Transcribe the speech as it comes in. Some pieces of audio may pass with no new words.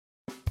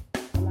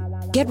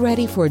Get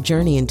ready for a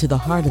journey into the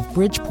heart of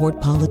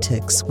Bridgeport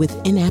politics with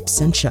In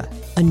Absentia,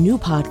 a new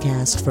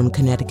podcast from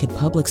Connecticut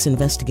Public's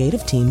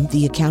investigative team,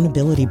 The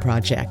Accountability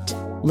Project.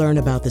 Learn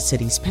about the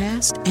city's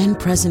past and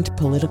present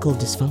political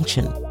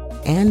dysfunction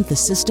and the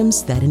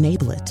systems that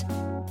enable it.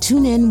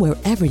 Tune in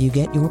wherever you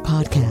get your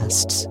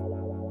podcasts.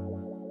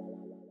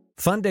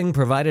 Funding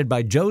provided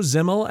by Joe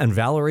Zimmel and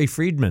Valerie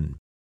Friedman.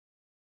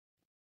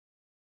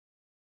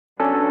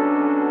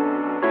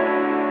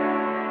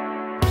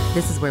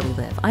 This is Where We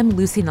Live. I'm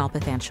Lucy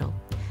Nalpathanchel.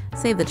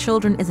 Save the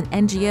Children is an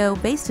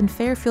NGO based in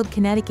Fairfield,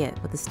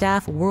 Connecticut, with a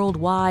staff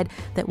worldwide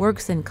that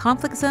works in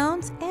conflict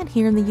zones and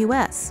here in the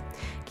U.S.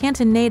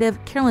 Canton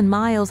native Carolyn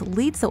Miles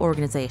leads the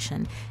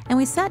organization, and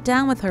we sat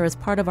down with her as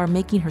part of our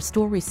Making Her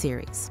Story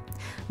series.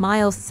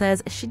 Miles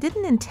says she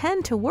didn't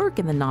intend to work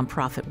in the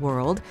nonprofit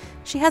world.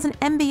 She has an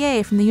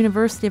MBA from the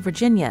University of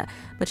Virginia,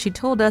 but she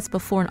told us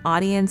before an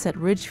audience at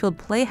Ridgefield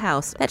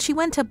Playhouse that she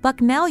went to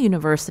Bucknell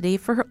University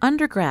for her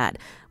undergrad,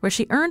 where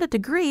she earned a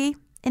degree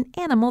in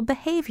animal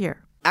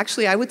behavior.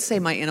 Actually, I would say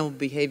my animal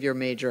behavior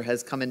major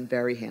has come in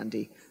very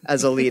handy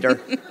as a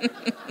leader,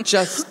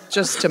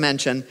 just to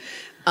mention.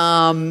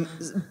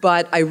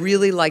 But I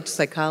really liked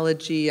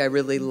psychology. I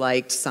really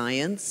liked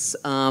science.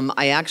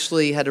 I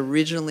actually had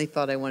originally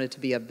thought I wanted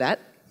to be a vet.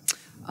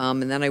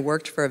 And then I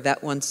worked for a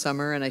vet one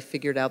summer, and I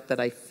figured out that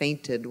I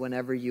fainted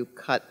whenever you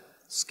cut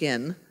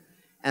skin.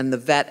 And the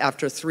vet,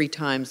 after 3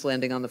 times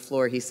landing on the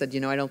floor, he said,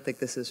 I don't think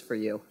this is for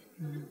you.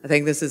 I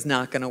think this is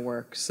not going to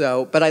work.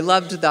 So, but I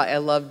loved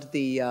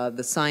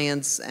the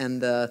science and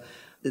the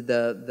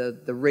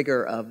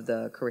rigor of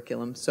the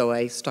curriculum, so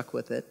I stuck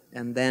with it,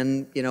 and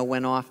then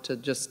went off to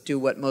just do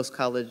what most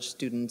college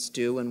students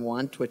do and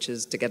want, which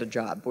is to get a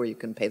job where you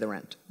can pay the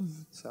rent.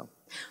 Mm-hmm. So,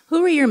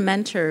 who were your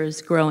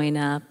mentors growing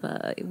up?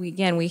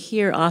 We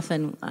hear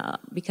often,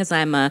 because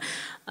I'm a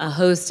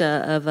host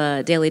of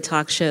a daily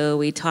talk show,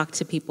 we talk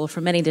to people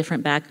from many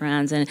different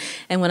backgrounds, and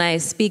when I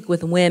speak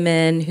with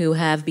women who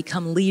have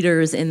become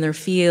leaders in their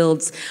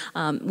fields,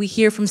 we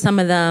hear from some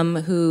of them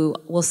who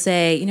will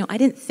say, I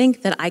didn't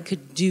think that I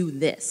could do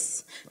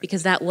this,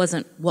 because that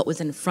wasn't what was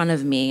in front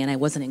of me, and I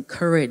wasn't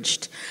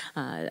encouraged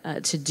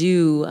to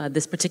do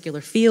this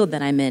particular field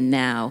that I'm in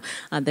now.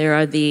 There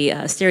are the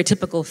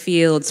stereotypical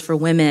fields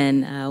for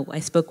women. I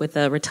spoke with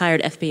a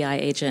retired FBI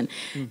agent,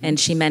 and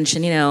she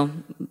mentioned, a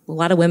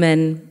lot of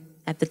women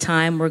at the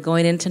time were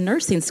going into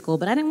nursing school,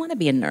 but I didn't want to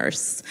be a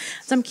nurse.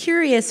 So I'm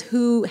curious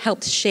who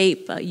helped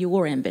shape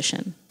your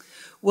ambition.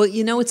 Well,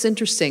 it's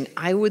interesting.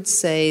 I would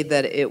say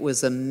that it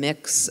was a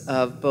mix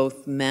of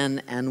both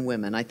men and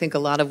women. I think a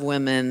lot of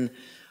women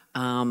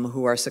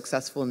who are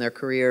successful in their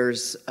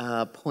careers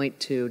point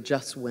to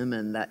just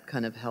women that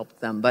kind of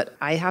helped them. But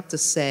I have to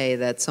say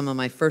that some of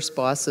my first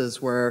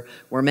bosses were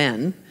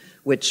men,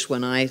 which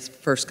when I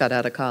first got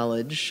out of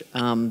college,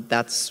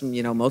 that's,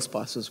 most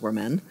bosses were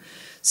men.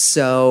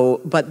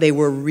 So, but they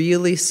were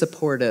really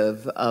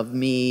supportive of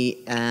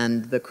me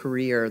and the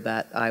career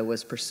that I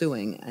was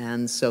pursuing.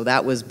 And so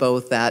that was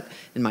both that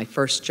in my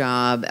first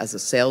job as a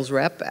sales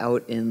rep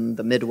out in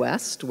the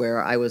Midwest,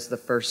 where I was the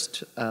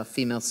first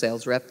female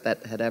sales rep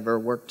that had ever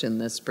worked in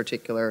this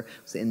particular, it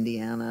was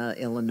Indiana,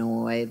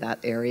 Illinois, that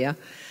area.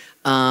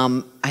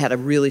 I had a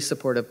really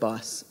supportive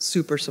boss,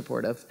 super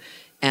supportive.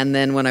 And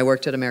then when I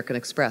worked at American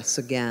Express,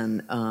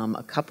 again,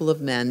 a couple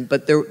of men,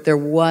 but there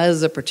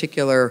was a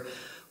particular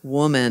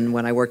woman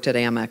when I worked at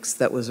Amex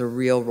that was a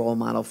real role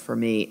model for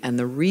me. And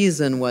the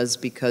reason was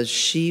because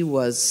she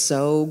was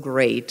so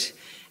great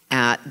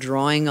at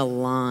drawing a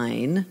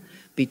line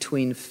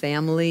between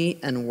family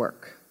and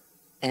work.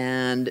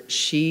 And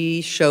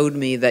she showed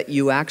me that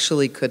you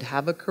actually could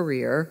have a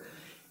career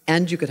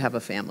and you could have a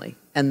family.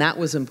 And that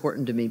was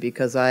important to me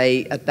because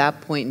at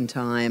that point in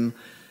time,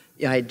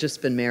 I had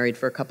just been married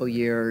for a couple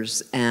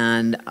years,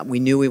 and we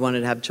knew we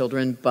wanted to have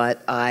children,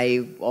 but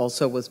I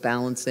also was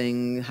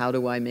balancing how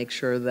do I make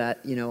sure that,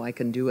 I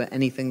can do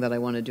anything that I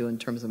want to do in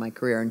terms of my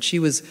career. And she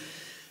was,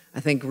 I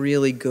think,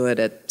 really good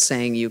at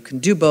saying you can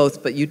do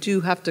both, but you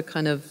do have to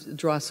kind of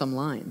draw some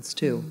lines,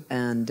 too. Mm-hmm.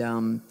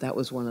 And that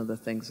was one of the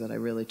things that I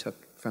really took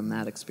from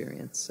that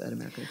experience at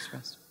American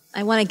Express.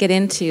 I want to get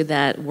into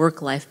that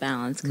work-life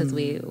balance because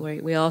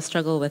we all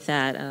struggle with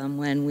that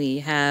when we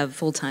have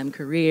full-time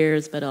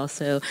careers, but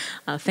also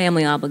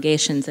family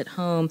obligations at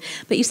home.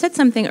 But you said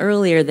something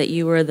earlier that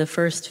you were the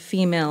first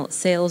female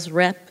sales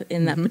rep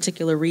in that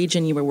particular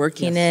region you were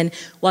working in,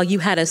 while you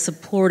had a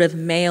supportive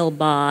male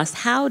boss.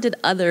 How did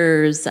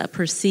others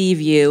perceive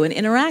you and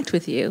interact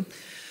with you?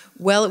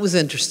 Well, it was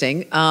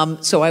interesting.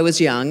 So I was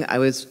young. I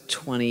was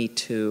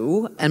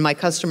 22, and my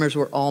customers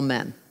were all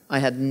men. I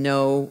had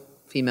no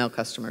female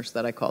customers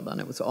that I called on.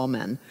 It was all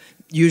men,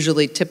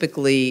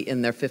 typically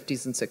in their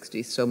 50s and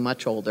 60s, so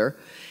much older.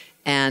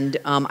 And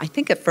I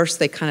think at first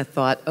they kind of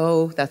thought,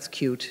 oh, that's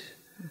cute.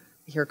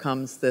 Here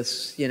comes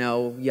this,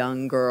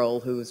 young girl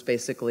who's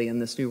basically in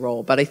this new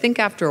role. But I think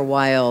after a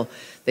while,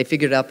 they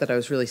figured out that I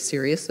was really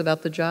serious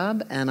about the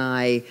job, and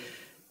I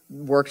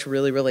worked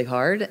really, really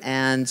hard.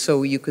 And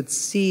so you could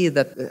see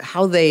that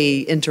how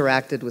they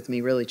interacted with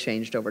me really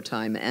changed over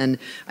time. And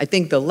I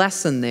think the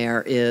lesson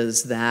there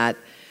is that,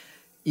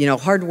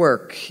 hard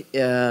work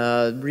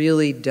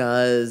really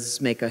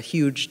does make a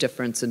huge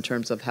difference in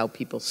terms of how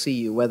people see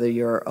you, whether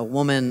you're a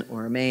woman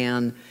or a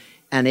man.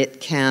 And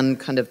it can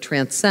kind of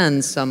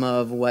transcend some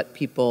of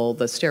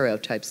the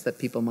stereotypes that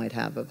people might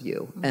have of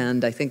you.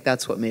 And I think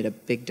that's what made a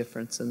big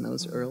difference in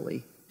those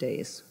early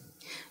days.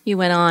 You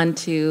went on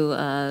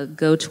to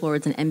go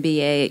towards an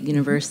MBA at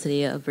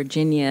University of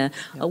Virginia.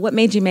 What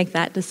made you make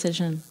that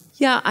decision?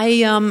 Yeah,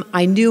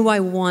 I knew I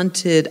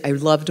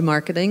loved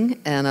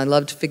marketing, and I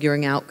loved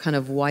figuring out kind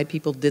of why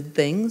people did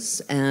things.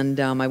 And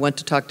I went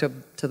to talk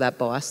to that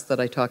boss that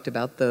I talked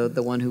about,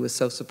 the one who was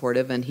so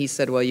supportive, and he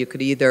said, well, you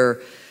could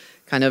either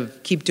kind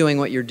of keep doing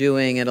what you're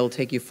doing, it'll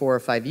take you 4 or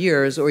 5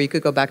 years, or you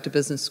could go back to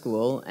business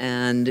school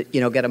and,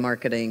 get a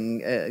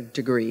marketing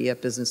degree at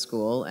business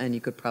school, and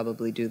you could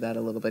probably do that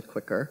a little bit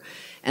quicker.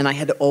 And I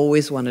had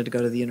always wanted to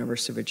go to the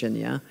University of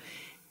Virginia,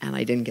 and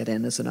I didn't get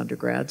in as an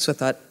undergrad, so I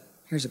thought,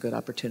 here's a good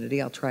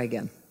opportunity, I'll try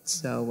again.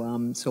 So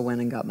went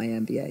and got my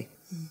MBA.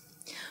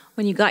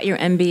 When you got your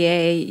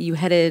MBA, you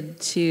headed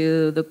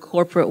to the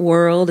corporate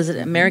world. Is it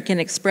American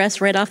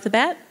Express right off the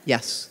bat?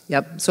 Yes.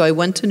 Yep. So I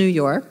went to New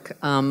York.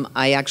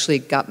 I actually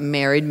got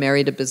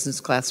married a business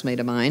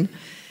classmate of mine,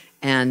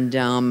 and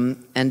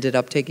ended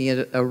up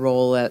taking a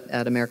role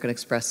at American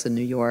Express in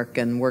New York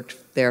and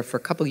worked there for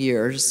a couple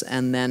years,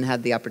 and then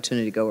had the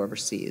opportunity to go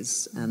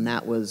overseas. And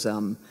that was,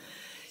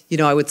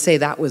 I would say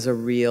that was a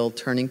real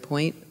turning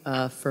point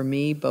for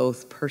me,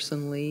 both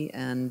personally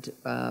and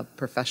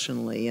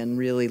professionally, and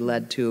really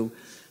led to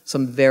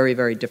some very,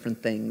 very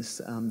different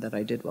things that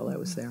I did while I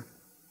was there.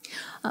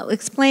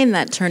 Explain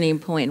that turning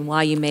point and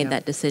why you made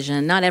that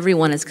decision. Not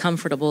everyone is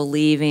comfortable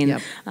leaving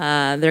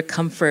their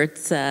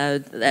comforts,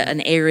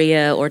 an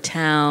area or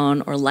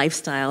town or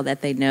lifestyle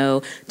that they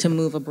know, to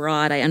move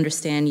abroad. I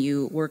understand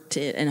you worked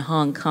in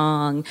Hong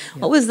Kong.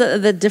 What was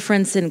the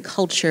difference in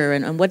culture,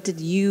 and what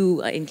did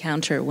you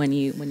encounter when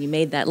you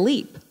made that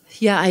leap?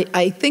 Yeah,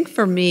 I think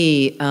for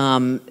me,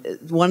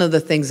 one of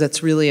the things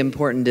that's really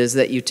important is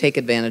that you take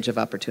advantage of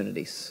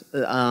opportunities,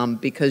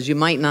 because you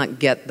might not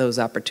get those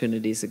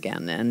opportunities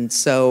again. And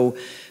so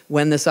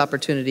when this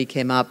opportunity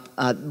came up,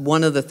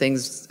 one of the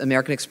things,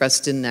 American Express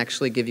didn't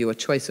actually give you a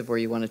choice of where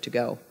you wanted to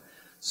go.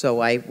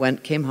 So I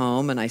came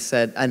home, and I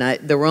said,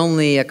 there were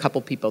only a couple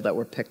people that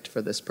were picked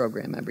for this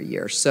program every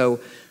year.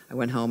 So I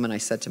went home and I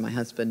said to my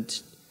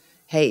husband,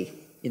 hey,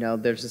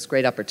 there's this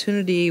great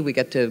opportunity. We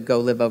get to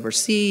go live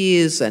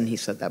overseas. And he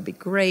said, that'd be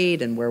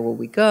great. And where will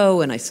we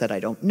go? And I said,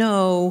 I don't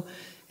know.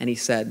 And he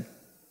said,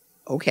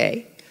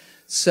 okay.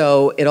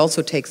 So it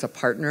also takes a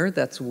partner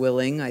that's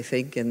willing, I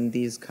think, in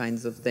these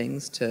kinds of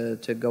things to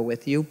go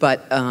with you.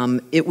 But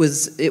it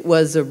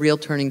was a real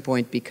turning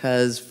point,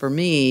 because for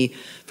me,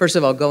 first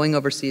of all, going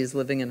overseas,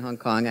 living in Hong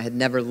Kong, I had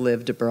never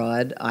lived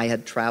abroad. I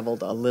had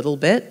traveled a little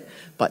bit,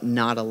 but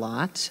not a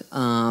lot.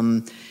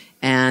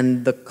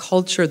 And the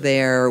culture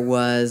there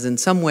was in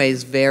some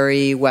ways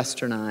very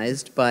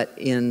westernized, but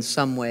in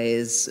some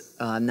ways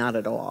not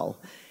at all.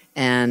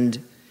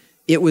 And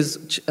it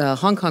was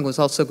Hong Kong was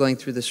also going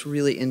through this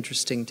really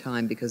interesting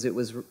time, because it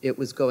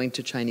was going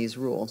to Chinese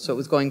rule. So it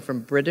was going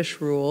from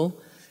British rule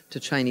to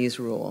Chinese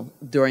rule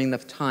during the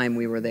time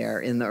we were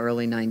there in the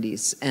early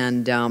 90s.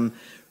 And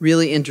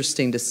really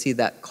interesting to see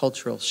that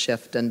cultural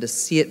shift and to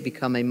see it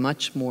become a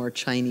much more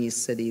Chinese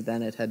city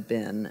than it had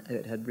been.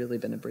 It had really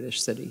been a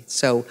British city.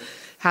 So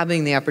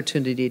having the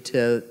opportunity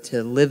to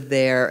live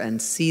there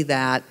and see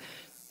that,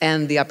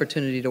 and the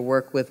opportunity to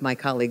work with my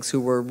colleagues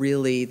who were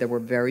really, there were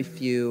very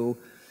few,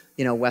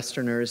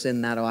 Westerners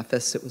in that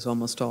office. It was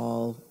almost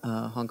all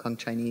Hong Kong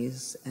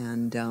Chinese.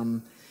 And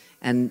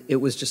it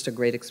was just a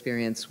great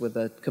experience with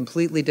a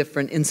completely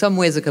different, in some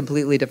ways a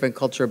completely different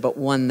culture, but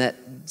one that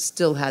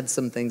still had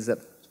some things that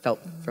felt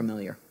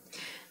familiar.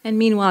 And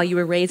meanwhile, you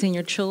were raising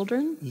your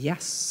children?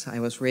 Yes, I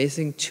was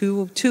raising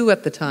two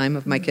at the time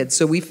of my kids.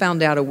 So we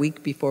found out a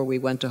week before we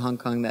went to Hong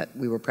Kong that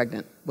we were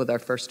pregnant with our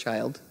first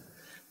child.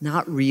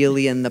 Not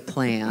really in the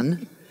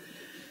plan.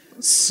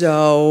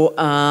 So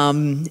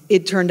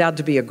it turned out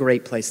to be a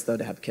great place, though,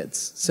 to have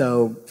kids.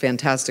 So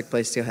fantastic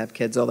place to have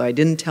kids, although I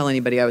didn't tell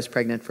anybody I was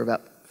pregnant for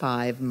about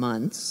 5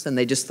 months, and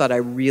they just thought I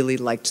really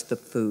liked the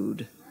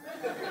food.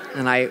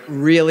 And I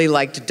really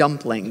liked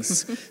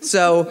dumplings.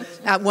 So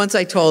once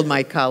I told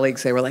my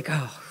colleagues, they were like,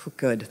 oh,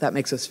 good, that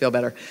makes us feel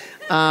better.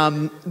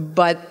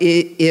 But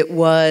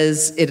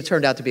it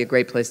turned out to be a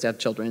great place to have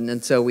children.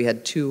 And so we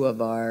had 2 of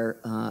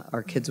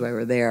our kids while we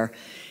were there.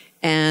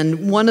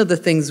 And one of the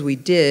things we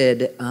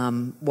did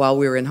while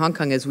we were in Hong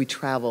Kong is we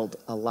traveled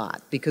a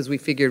lot, because we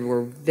figured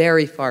we're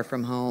very far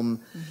from home.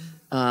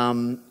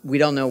 We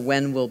don't know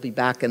when we'll be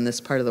back in this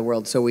part of the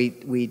world, so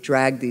we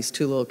dragged these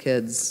 2 little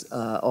kids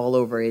all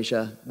over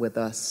Asia with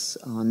us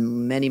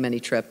on many, many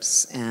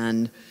trips.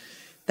 And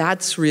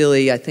that's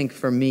really, I think,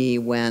 for me,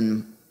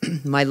 when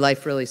my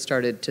life really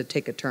started to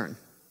take a turn.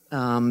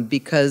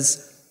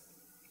 Because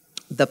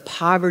the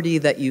poverty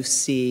that you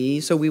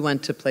see, so we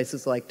went to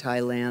places like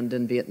Thailand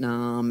and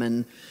Vietnam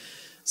and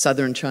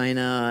southern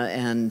China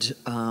and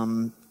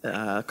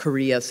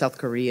Korea, South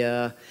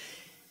Korea,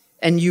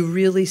 and you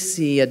really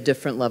see a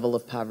different level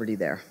of poverty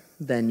there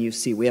than you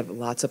see. We have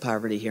lots of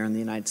poverty here in the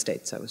United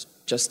States. I was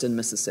just in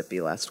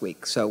Mississippi last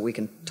week, so we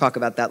can talk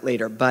about that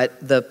later.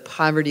 But the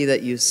poverty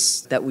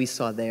that we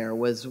saw there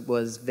was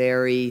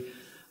very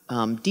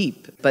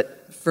deep.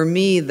 But for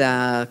me,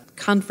 the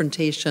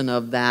confrontation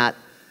of that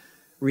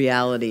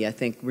reality, I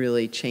think,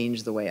 really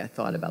changed the way I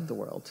thought about the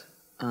world.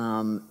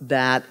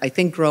 That I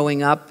think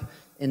growing up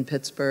in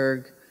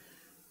Pittsburgh,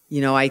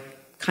 I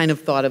kind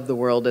of thought of the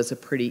world as a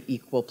pretty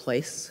equal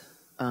place.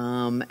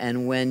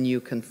 And when you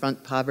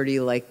confront poverty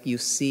like you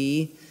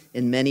see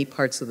in many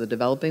parts of the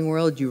developing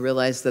world, you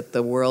realize that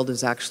the world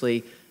is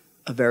actually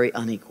a very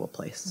unequal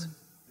place,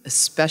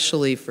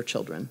 especially for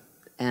children.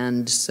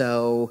 And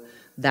so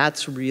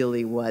that's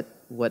really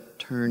what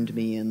turned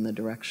me in the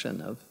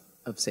direction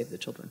of Save the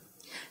Children.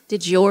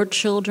 Did your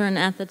children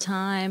at the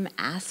time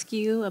ask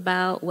you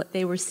about what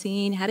they were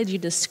seeing? How did you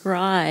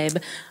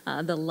describe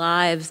the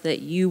lives that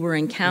you were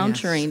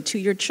encountering to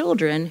your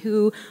children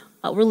who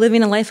were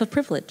living a life of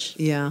privilege?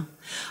 Yeah.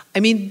 I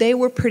mean, they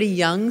were pretty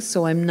young,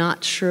 so I'm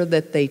not sure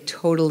that they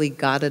totally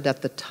got it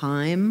at the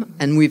time.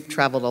 And we've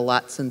traveled a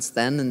lot since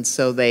then, and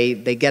so they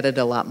get it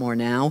a lot more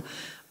now.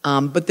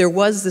 But there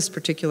was this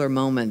particular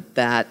moment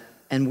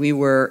and we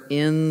were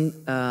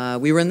in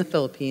the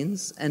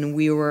Philippines, and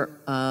we were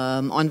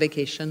on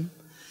vacation,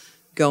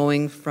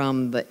 going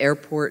from the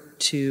airport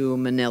to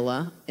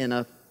Manila in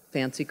a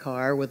fancy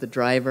car with a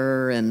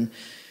driver, and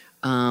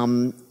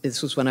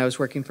this was when I was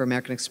working for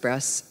American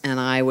Express, and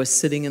I was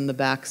sitting in the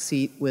back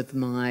seat with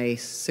my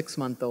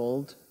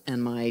 6-month-old,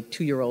 and my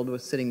 2-year-old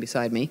was sitting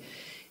beside me,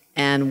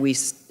 and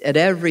at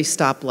every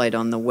stoplight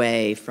on the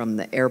way from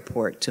the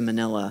airport to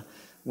Manila,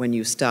 when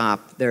you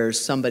stop, there's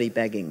somebody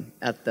begging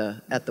at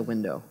the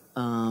window,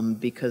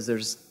 because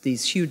there's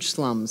these huge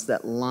slums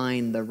that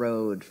line the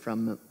road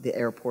from the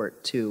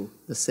airport to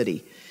the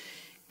city.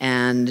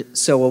 And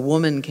so a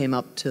woman came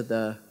up to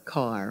the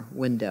car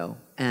window,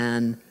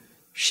 and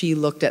she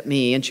looked at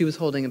me, and she was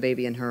holding a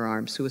baby in her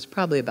arms who was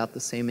probably about the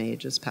same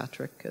age as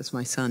Patrick, as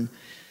my son.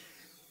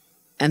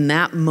 And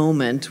that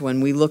moment when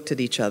we looked at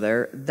each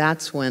other,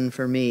 that's when,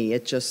 for me,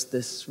 it just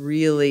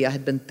I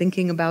had been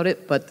thinking about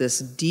it, but this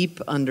deep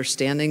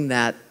understanding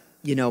that,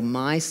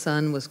 my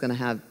son was going to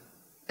have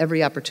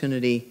every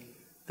opportunity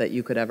that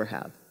you could ever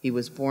have. He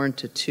was born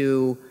to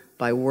 2,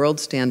 by world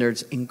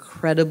standards,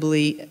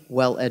 incredibly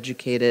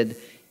well-educated,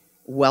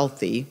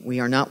 wealthy.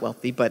 We are not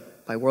wealthy,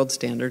 but by world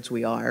standards,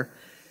 we are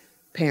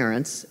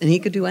parents, and he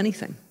could do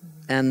anything.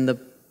 And the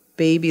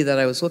baby that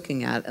I was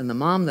looking at and the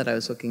mom that I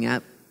was looking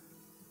at,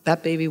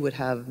 that baby would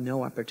have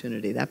no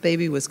opportunity. That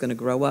baby was going to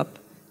grow up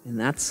in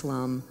that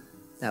slum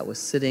that was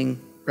sitting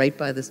right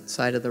by the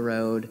side of the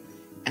road,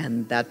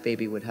 and that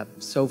baby would have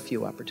so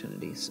few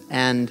opportunities.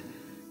 And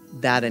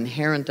that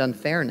inherent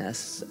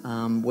unfairness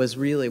was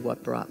really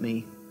what brought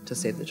me to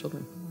Save the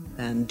Children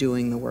and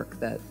doing the work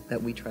that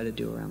we try to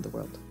do around the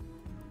world.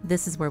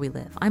 This is Where We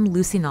Live. I'm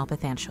Lucy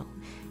Nalpathanchil.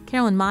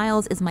 Carolyn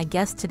Miles is my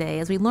guest today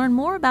as we learn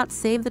more about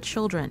Save the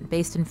Children,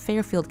 based in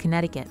Fairfield,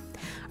 Connecticut.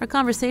 Our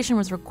conversation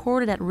was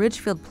recorded at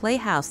Ridgefield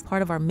Playhouse,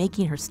 part of our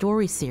Making Her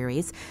Story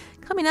series.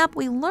 Coming up,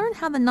 we learn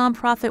how the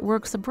nonprofit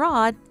works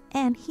abroad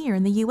and here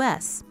in the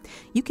U.S.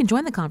 You can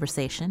join the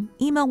conversation.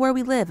 Email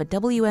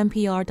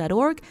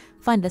wherewelive@wnpr.org.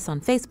 Find us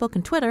on Facebook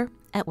and Twitter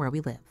at Where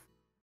We Live.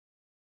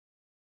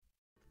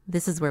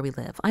 This is Where We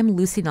Live. I'm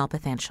Lucy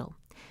Nalpathanchil.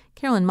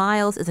 Carolyn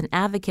Miles is an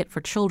advocate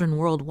for children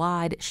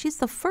worldwide. She's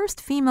the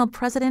first female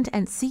president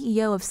and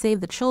CEO of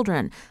Save the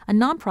Children, a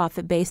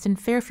nonprofit based in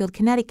Fairfield,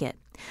 Connecticut.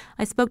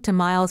 I spoke to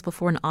Miles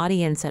before an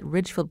audience at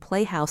Ridgefield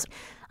Playhouse.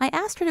 I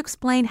asked her to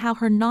explain how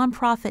her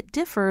nonprofit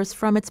differs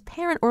from its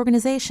parent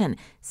organization,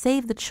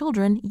 Save the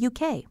Children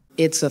UK.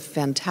 It's a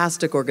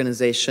fantastic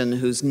organization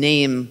whose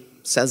name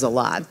says a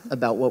lot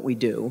about what we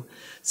do,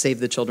 Save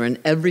the Children.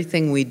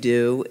 Everything we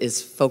do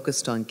is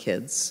focused on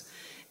kids.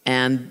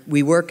 And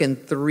we work in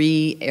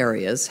 3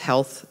 areas: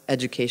 health,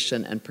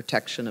 education, and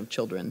protection of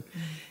children.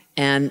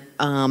 And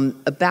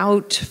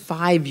about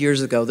 5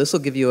 years ago, this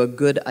will give you a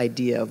good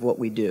idea of what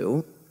we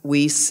do,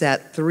 we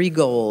set 3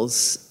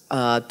 goals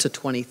to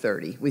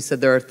 2030. We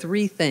said there are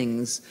 3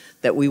 things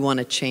that we want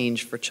to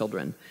change for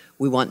children.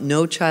 We want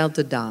no child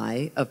to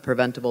die of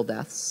preventable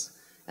deaths,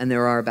 and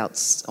there are about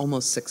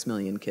almost 6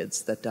 million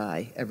kids that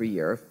die every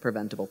year of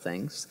preventable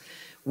things.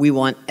 We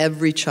want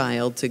every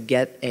child to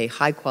get a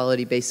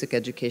high-quality basic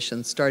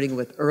education, starting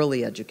with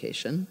early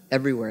education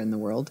everywhere in the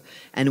world,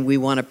 and we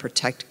want to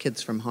protect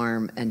kids from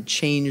harm and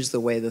change the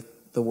way that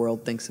the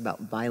world thinks about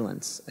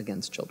violence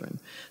against children.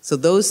 So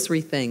those 3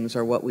 things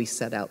are what we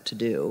set out to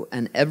do,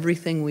 and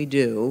everything we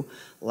do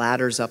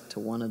ladders up to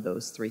one of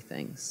those 3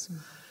 things.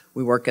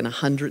 We work in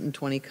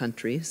 120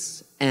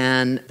 countries,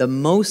 and the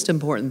most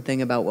important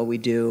thing about what we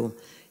do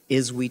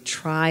is we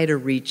try to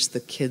reach the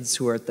kids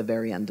who are at the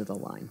very end of the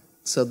line.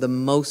 So the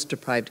most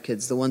deprived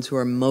kids, the ones who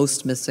are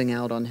most missing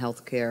out on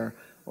health care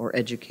or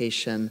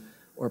education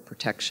or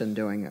protection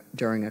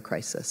during a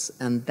crisis.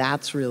 And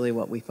that's really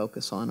what we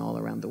focus on all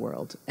around the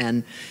world.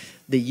 And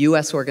the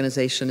U.S.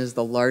 organization is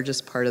the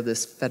largest part of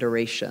this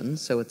federation.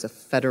 So it's a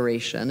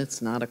federation.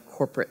 It's not a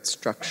corporate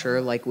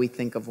structure like we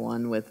think of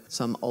one with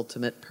some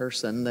ultimate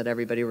person that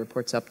everybody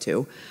reports up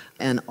to.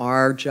 And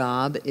our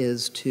job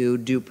is to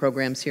do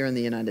programs here in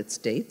the United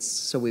States.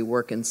 So we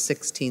work in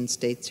 16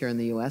 states here in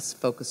the U.S.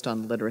 focused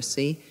on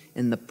literacy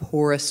in the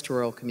poorest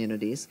rural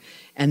communities.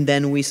 And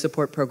then we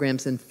support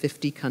programs in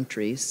 50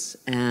 countries,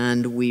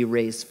 and we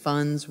raise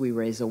funds, we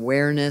raise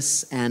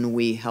awareness, and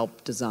we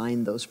help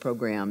design those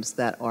programs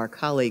that our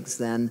colleagues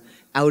then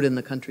out in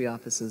the country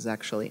offices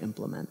actually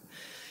implement.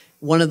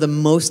 One of the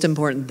most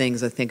important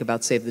things I think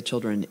about Save the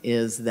Children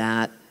is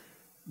that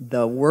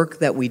the work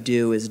that we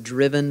do is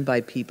driven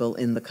by people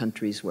in the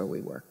countries where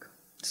we work.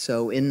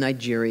 So in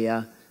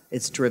Nigeria,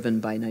 it's driven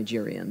by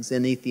Nigerians.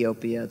 In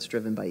Ethiopia, it's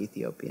driven by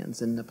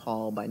Ethiopians. In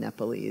Nepal, by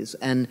Nepalese.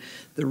 And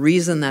the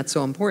reason that's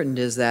so important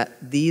is that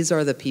these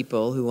are the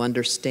people who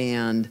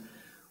understand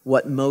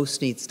what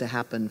most needs to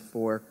happen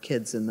for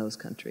kids in those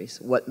countries,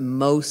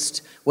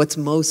 what's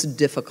most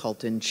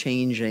difficult in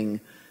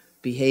changing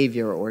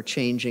behavior or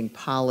changing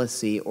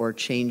policy or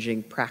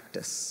changing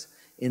practice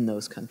in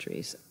those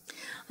countries.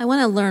 I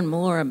want to learn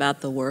more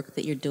about the work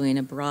that you're doing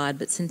abroad,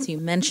 but since you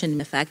mentioned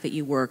the fact that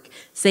you work,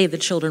 Save the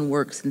Children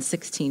works in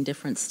 16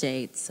 different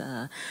states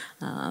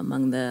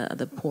among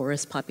the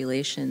poorest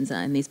populations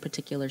in these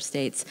particular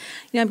states,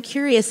 I'm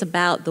curious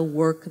about the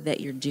work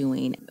that you're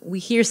doing. We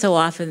hear so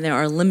often there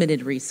are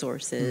limited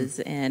resources,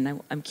 and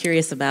I'm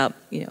curious about,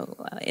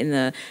 in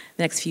the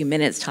next few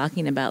minutes,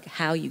 talking about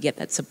how you get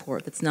that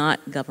support that's not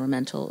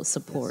governmental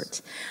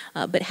support.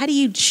 Yes. But how do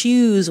you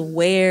choose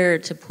where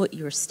to put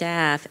your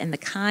staff and the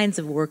kinds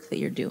of work that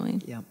you're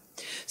doing? Yeah.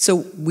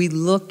 So we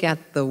look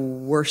at the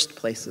worst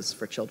places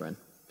for children,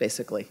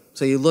 basically.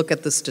 So you look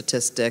at the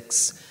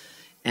statistics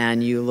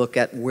and you look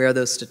at where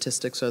those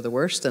statistics are the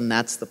worst, and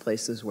that's the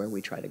places where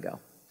we try to go.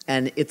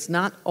 And it's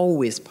not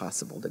always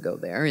possible to go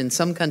there. In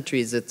some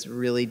countries, it's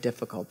really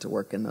difficult to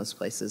work in those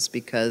places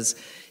because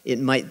it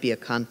might be a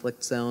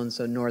conflict zone,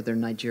 so northern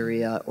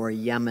Nigeria or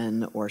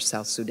Yemen or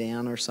South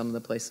Sudan are some of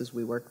the places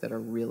we work that are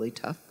really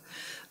tough.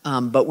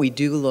 But we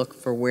do look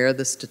for where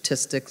the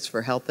statistics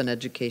for health and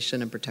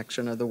education and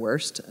protection are the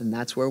worst, and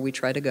that's where we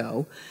try to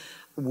go.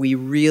 We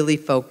really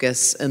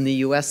focus, in the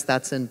U.S.,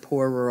 that's in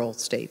poor rural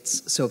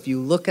states. So if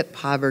you look at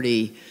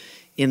poverty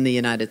in the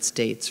United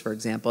States, for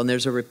example, and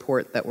there's a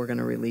report that we're going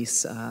to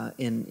release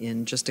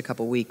in just a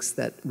couple weeks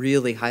that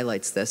really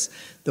highlights this,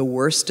 the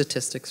worst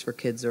statistics for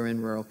kids are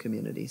in rural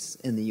communities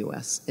in the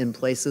U.S., in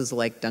places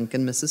like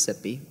Duncan,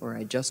 Mississippi, where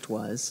I just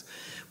was,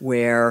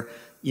 where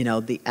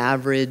the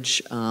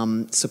average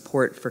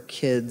support for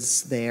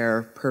kids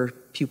there per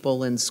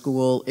pupil in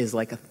school is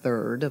like a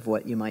third of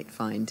what you might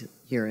find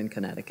here in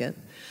Connecticut,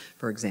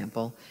 for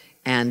example.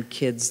 And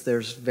kids,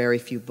 there's very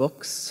few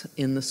books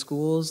in the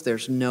schools.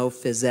 There's no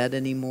phys ed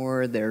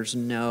anymore. There's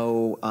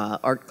no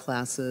art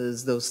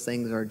classes. Those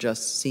things are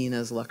just seen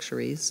as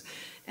luxuries.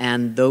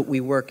 And though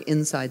we work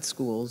inside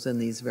schools in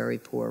these very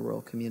poor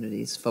rural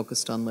communities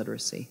focused on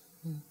literacy.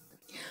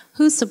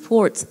 Who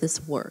supports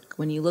this work?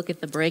 When you look at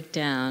the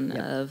breakdown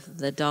of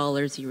the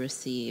dollars you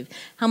receive,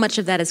 how much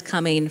of that is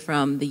coming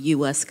from the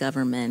U.S.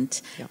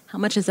 government? How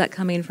much is that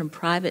coming from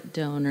private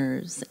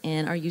donors?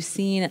 And are you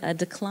seeing a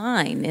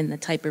decline in the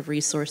type of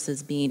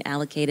resources being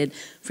allocated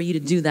for you to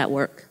do that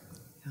work?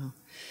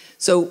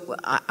 So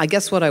I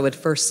guess what I would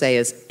first say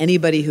is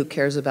anybody who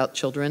cares about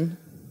children,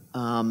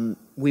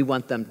 we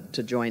want them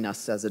to join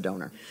us as a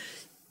donor.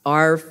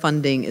 Our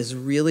funding is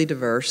really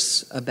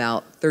diverse.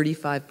 About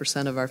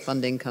 35% of our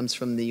funding comes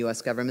from the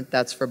U.S. government.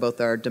 That's for both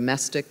our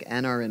domestic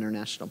and our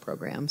international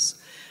programs.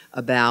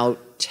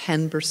 About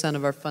 10%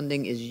 of our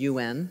funding is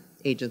UN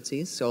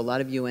agencies. So a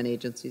lot of UN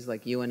agencies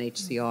like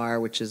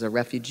UNHCR, which is a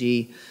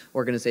refugee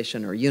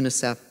organization, or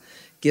UNICEF,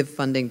 give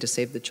funding to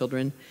Save the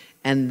Children.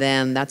 And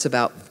then that's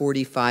about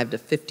 45 to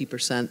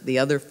 50%. The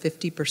other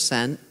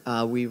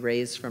 50% we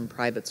raise from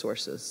private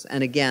sources.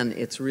 And again,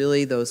 it's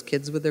really those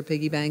kids with their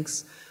piggy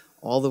banks,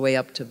 all the way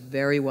up to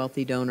very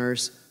wealthy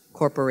donors,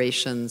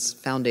 corporations,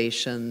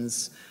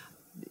 foundations,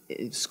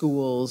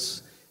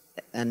 schools,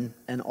 and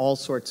all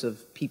sorts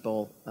of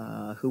people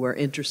who are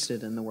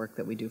interested in the work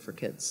that we do for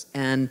kids.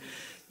 And,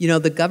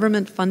 the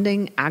government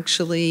funding,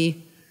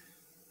 actually,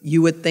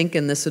 you would think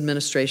in this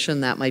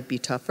administration that might be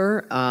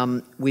tougher.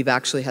 We've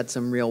actually had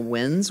some real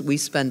wins. We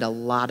spend a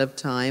lot of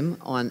time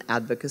on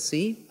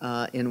advocacy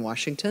in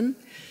Washington,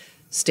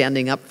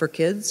 standing up for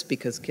kids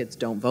because kids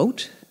don't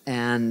vote.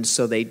 And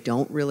so they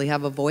don't really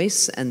have a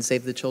voice, and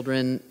Save the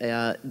Children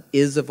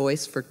is a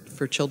voice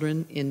for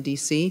children in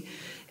D.C.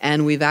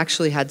 And we've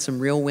actually had some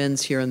real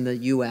wins here in the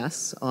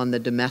U.S. on the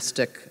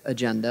domestic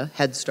agenda,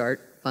 Head Start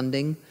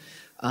funding.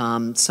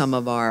 Some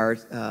of our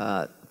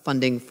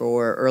funding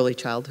for early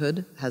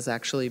childhood has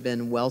actually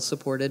been well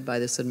supported by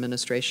this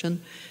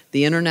administration.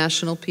 The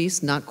international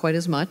piece, not quite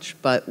as much,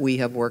 but we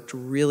have worked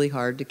really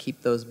hard to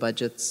keep those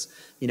budgets,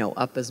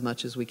 up as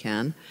much as we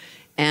can.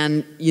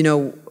 And,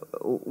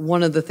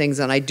 one of the things,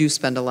 and I do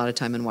spend a lot of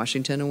time in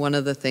Washington, and one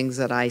of the things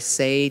that I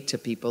say to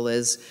people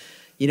is,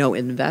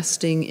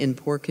 investing in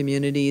poor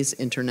communities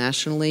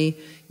internationally,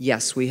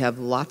 yes, we have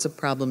lots of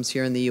problems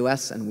here in the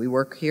U.S., and we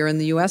work here in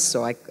the U.S.,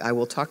 so I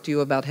will talk to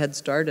you about Head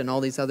Start and all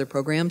these other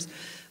programs,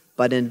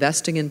 but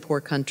investing in poor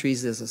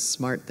countries is a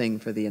smart thing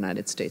for the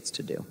United States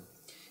to do.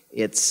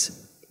 It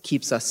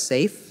keeps us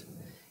safe.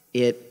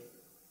 It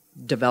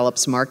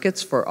develops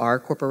markets for our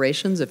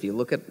corporations. If you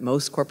look at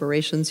most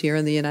corporations here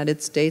in the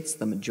United States,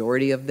 the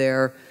majority of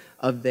their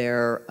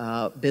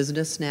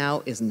business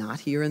now is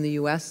not here in the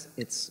U.S.,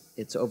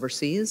 it's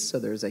overseas, so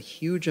there's a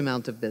huge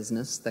amount of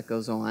business that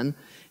goes on,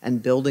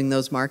 and building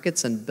those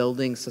markets and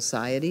building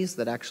societies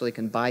that actually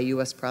can buy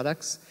U.S.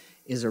 products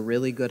is a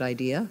really good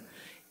idea,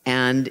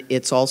 and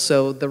it's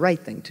also the right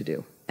thing to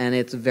do, and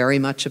it's very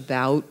much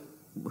about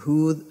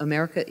who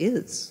America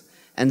is.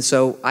 And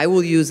so I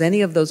will use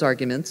any of those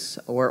arguments,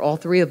 or all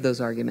three of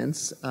those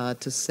arguments,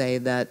 to say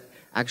that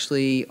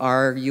actually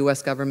our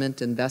U.S.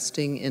 government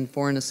investing in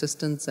foreign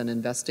assistance and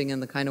investing in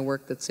the kind of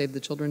work that Save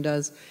the Children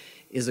does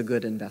is a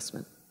good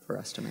investment for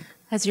us to make.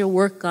 Has your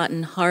work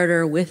gotten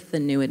harder with the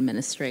new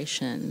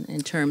administration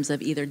in terms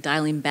of either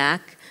dialing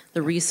back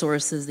the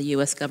resources the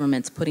U.S.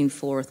 government's putting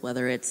forth,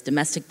 whether it's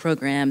domestic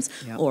programs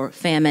or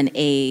famine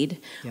aid,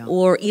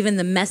 or even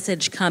the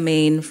message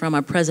coming from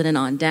our president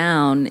on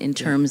down in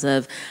terms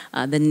of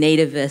the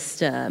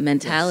nativist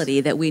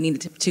mentality that we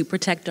need to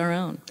protect our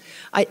own?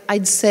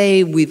 I'd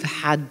say we've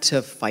had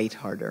to fight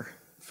harder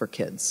for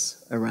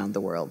kids around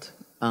the world.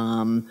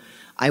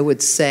 I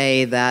would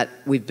say that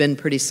we've been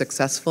pretty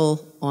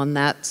successful on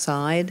that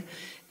side,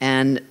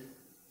 and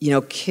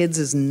kids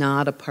is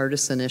not a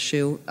partisan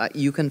issue.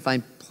 You can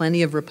find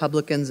plenty of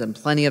Republicans and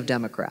plenty of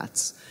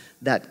Democrats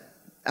that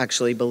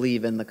actually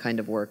believe in the kind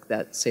of work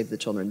that Save the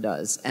Children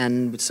does.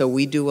 And so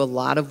we do a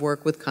lot of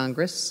work with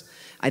Congress.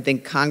 I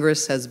think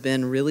Congress has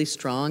been really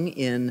strong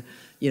in,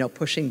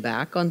 pushing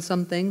back on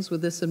some things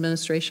with this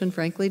administration,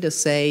 frankly, to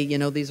say,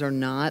 this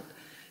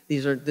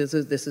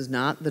is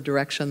not the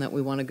direction that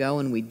we want to go,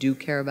 and we do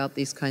care about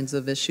these kinds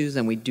of issues,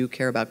 and we do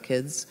care about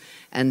kids.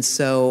 And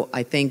so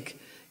I think,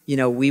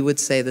 we would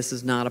say this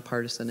is not a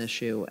partisan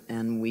issue,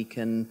 and we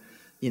can,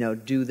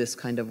 do this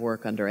kind of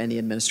work under any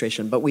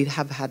administration. But we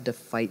have had to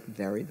fight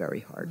very,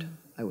 very hard,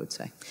 I would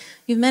say.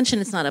 You've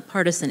mentioned it's not a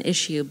partisan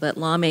issue, but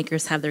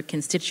lawmakers have their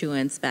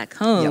constituents back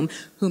home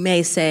who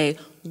may say,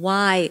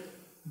 why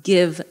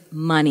give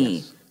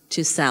money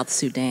to South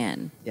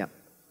Sudan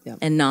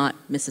and not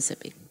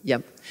Mississippi?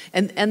 Yep.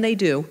 And they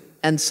do.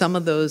 And some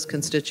of those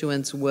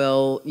constituents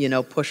will,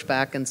 push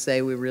back and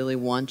say, we really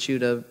want you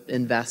to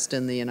invest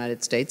in the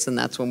United States. And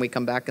that's when we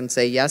come back and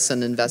say, yes,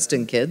 and invest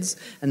in kids.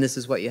 And this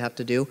is what you have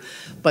to do.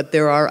 But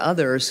there are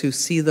others who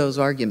see those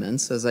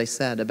arguments, as I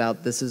said,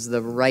 about this is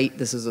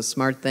a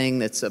smart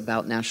thing. It's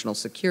about national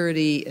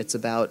security. It's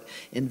about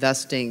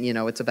investing,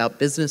 it's about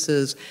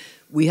businesses.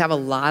 We have a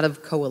lot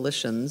of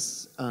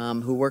coalitions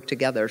who work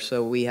together.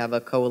 So we have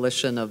a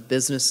coalition of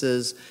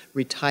businesses,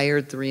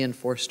 retired 3- and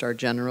 4-star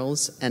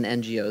generals, and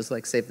NGOs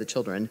like Save the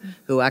Children,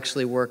 who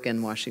actually work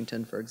in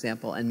Washington, for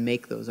example, and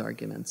make those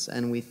arguments.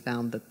 And we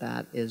found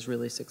that is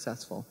really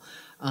successful.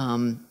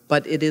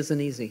 But it isn't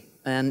easy.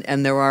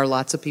 And there are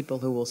lots of people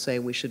who will say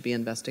we should be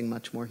investing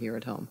much more here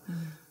at home.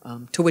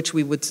 To which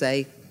we would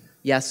say,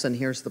 yes, and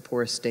here's the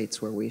poorest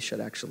states where we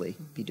should actually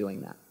be doing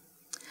that.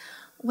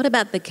 What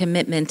about the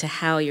commitment to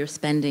how you're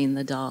spending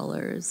the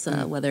dollars?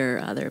 Whether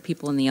there are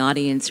people in the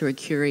audience who are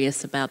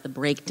curious about the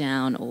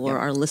breakdown, or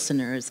our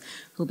listeners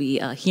who'll be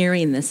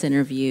hearing this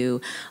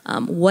interview,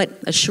 what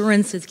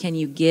assurances can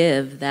you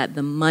give that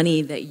the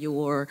money that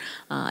you're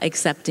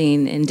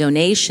accepting in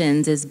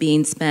donations is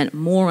being spent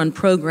more on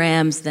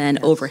programs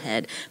than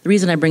overhead? The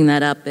reason I bring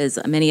that up is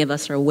many of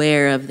us are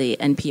aware of the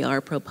NPR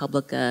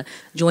ProPublica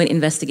joint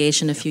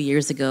investigation a few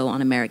years ago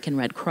on American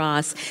Red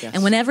Cross.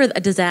 And whenever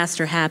a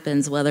disaster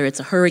happens, whether it's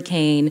a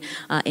hurricane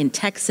in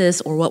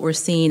Texas or what we're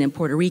seeing in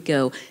Puerto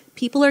Rico,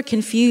 people are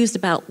confused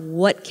about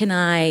what can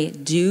I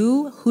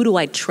do? Who do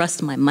I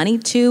trust my money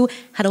to?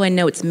 How do I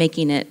know it's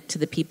making it to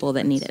the people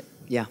that need it?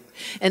 Yeah.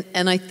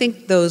 And I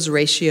think those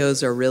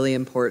ratios are really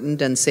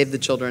important, and Save the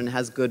Children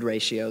has good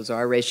ratios.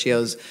 Our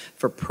ratios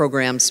for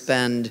program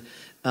spend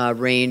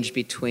range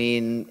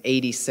between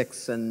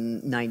 86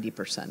 and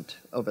 90%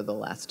 over the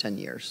last 10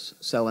 years.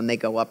 So when they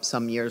go up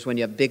some years, when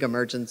you have big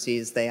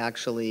emergencies, they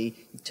actually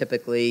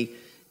typically,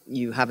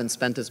 you haven't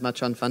spent as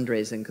much on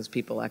fundraising because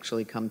people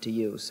actually come to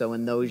you. So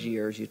in those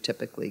years, you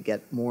typically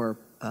get more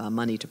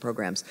money to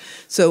programs.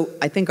 So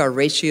I think our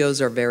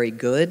ratios are very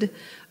good,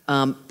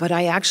 but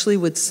I actually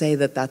would say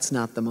that that's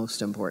not the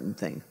most important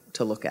thing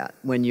to look at.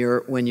 When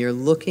you're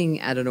looking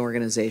at an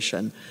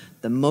organization,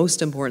 the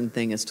most important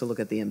thing is to look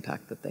at the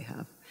impact that they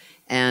have.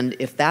 And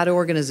if that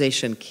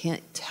organization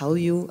can't tell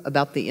you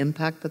about the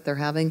impact that they're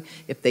having,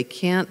 if they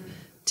can't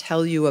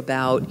tell you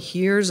about,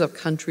 here's a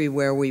country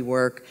where we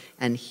work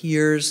and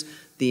here's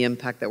the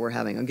impact that we're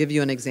having. I'll give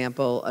you an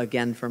example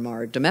again from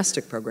our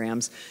domestic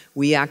programs.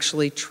 We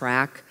actually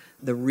track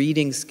the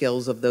reading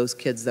skills of those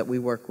kids that we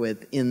work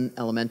with in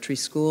elementary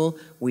school.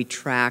 We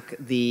track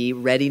the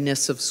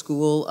readiness of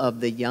school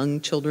of the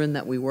young children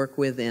that we work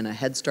with in a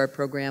Head Start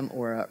program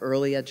or an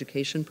early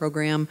education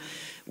program.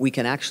 We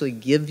can actually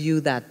give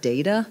you that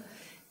data.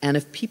 And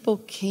if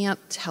people can't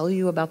tell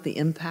you about the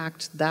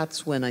impact,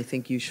 that's when I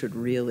think you should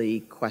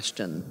really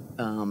question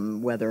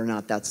whether or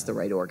not that's the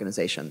right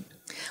organization.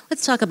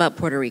 Let's talk about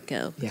Puerto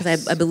Rico, because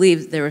Yes. I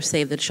believe there were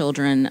Save the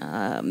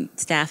Children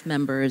staff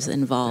members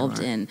involved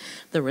in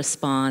the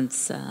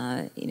response.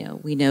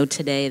 We know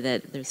today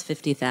that there's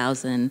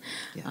 50,000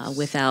 Yes.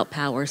 without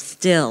power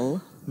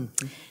still.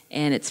 Mm-hmm.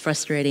 And it's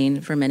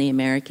frustrating for many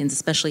Americans,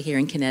 especially here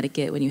in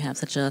Connecticut, when you have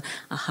such a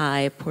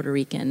high Puerto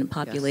Rican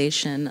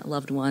population, yes.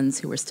 loved ones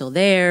who are still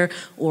there,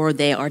 or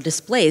they are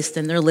displaced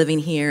and they're living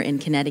here in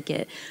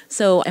Connecticut.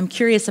 So I'm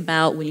curious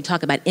about, when you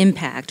talk about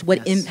impact,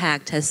 what yes.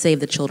 impact has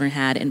Save the Children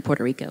had in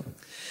Puerto Rico?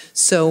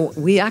 So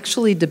we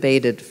actually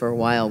debated for a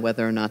while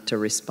whether or not to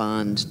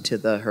respond to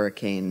the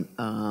Hurricane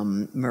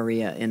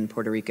Maria in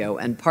Puerto Rico.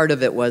 And part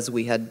of it was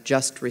we had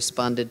just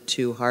responded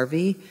to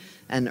Harvey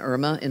and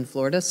Irma in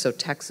Florida, so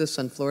Texas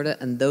and Florida,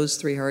 and those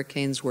three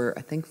hurricanes were,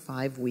 I think,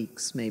 5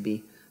 weeks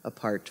maybe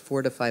apart,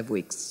 4 to 5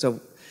 weeks. So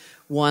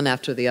one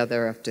after the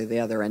other.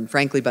 And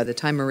frankly, by the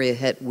time Maria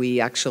hit, we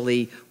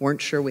actually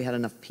weren't sure we had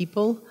enough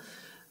people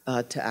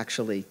to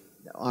actually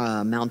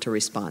mount a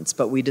response.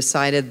 But we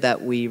decided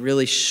that we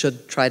really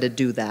should try to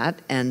do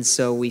that, and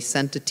so we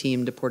sent a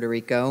team to Puerto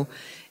Rico.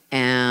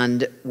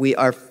 And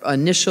our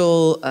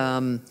initial,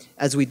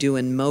 as we do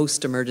in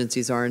most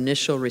emergencies, our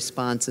initial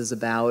response is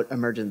about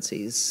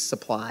emergencies,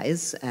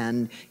 supplies,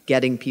 and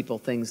getting people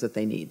things that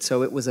they need.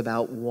 So it was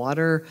about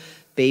water,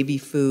 baby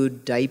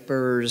food,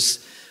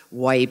 diapers,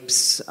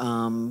 wipes,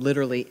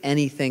 literally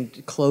anything,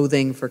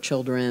 clothing for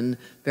children,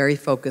 very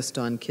focused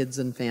on kids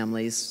and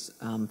families,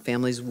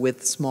 families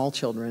with small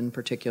children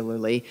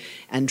particularly,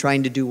 and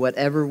trying to do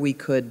whatever we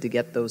could to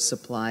get those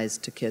supplies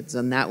to kids.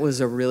 And that was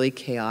a really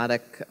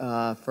chaotic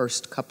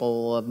first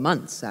couple of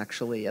months,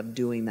 actually, of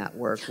doing that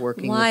work,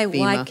 working with FEMA.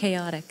 Why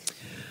chaotic?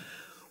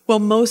 Well,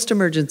 most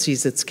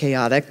emergencies it's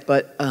chaotic,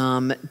 but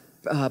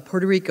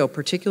Puerto Rico,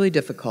 particularly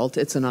difficult.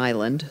 It's an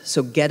island,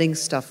 so getting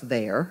stuff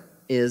there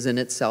is in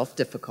itself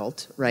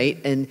difficult, right?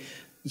 And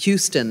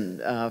Houston,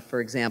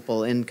 for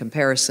example, in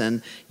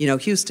comparison,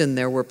 Houston,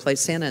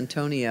 San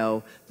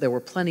Antonio, there were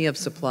plenty of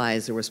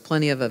supplies, there was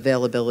plenty of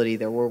availability,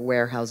 there were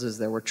warehouses,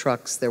 there were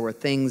trucks, there were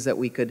things that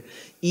we could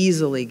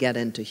easily get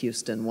into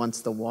Houston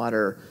once the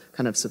water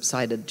kind of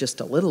subsided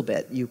just a little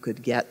bit. You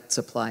could get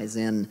supplies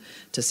in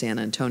to San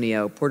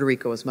Antonio. Puerto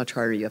Rico was much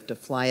harder. You have to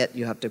fly it,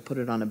 you have to put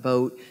it on a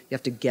boat, you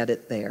have to get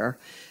it there.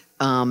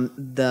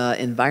 The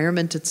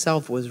environment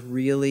itself was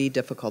really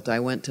difficult.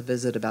 I went to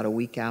visit about a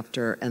week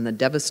after, and the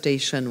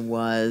devastation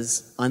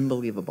was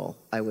unbelievable,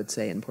 I would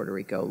say, in Puerto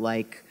Rico.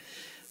 Like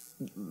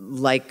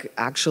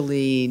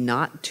actually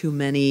not too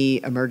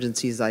many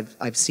emergencies.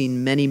 I've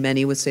seen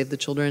many with Save the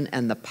Children,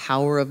 and the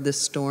power of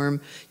this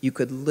storm, you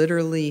could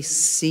literally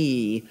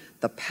see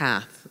the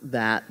path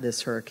that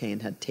this hurricane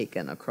had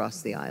taken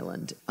across the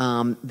island.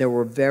 There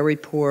were very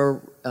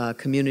poor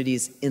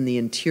communities in the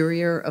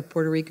interior of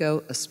Puerto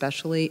Rico,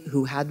 especially,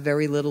 who had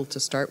very little to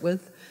start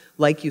with,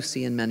 like you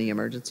see in many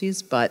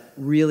emergencies, but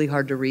really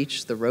hard to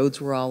reach. The roads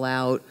were all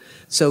out.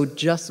 So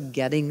just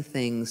getting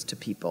things to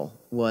people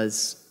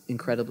was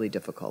incredibly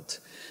difficult.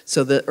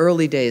 So the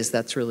early days,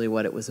 that's really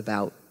what it was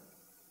about.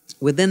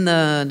 Within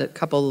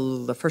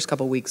the first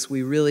couple weeks,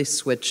 we really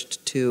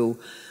switched to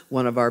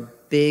one of our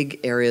big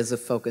areas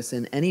of focus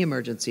in any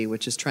emergency,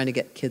 which is trying to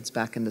get kids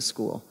back into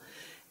school.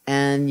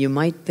 And you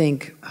might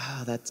think,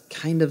 that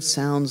kind of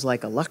sounds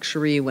like a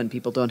luxury when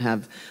people don't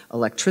have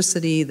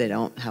electricity, they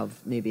don't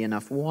have maybe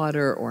enough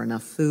water or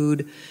enough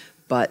food.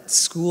 But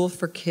school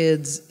for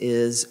kids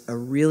is a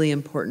really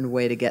important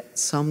way to get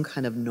some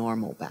kind of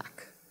normal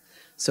back.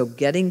 So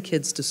getting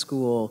kids to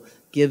school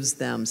gives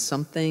them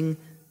something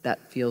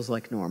that feels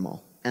like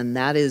normal. And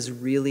that is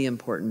really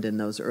important in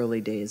those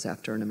early days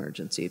after an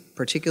emergency,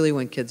 particularly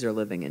when kids are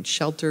living in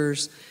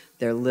shelters,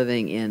 they're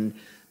living in,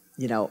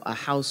 a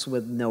house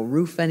with no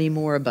roof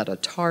anymore, but a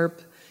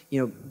tarp.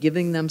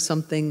 Giving them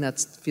something that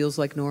feels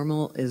like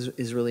normal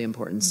is really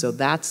important. So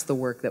that's the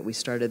work that we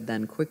started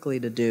then quickly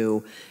to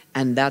do,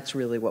 and that's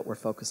really what we're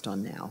focused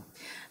on now.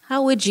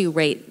 How would you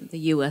rate the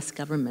U.S.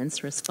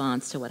 government's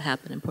response to what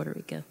happened in Puerto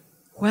Rico?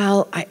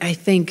 Well, I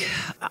think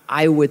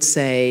I would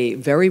say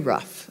very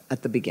rough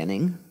at the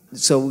beginning.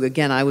 So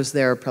again, I was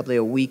there probably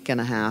a week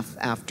and a half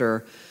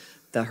after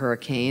the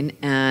hurricane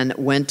and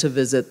went to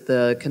visit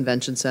the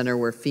convention center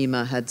where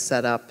FEMA had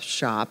set up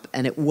shop.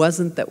 And it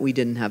wasn't that we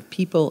didn't have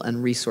people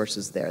and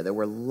resources there. There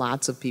were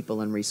lots of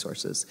people and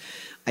resources.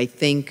 I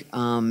think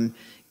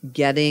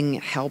getting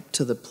help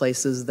to the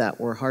places that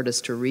were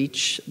hardest to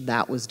reach,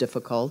 that was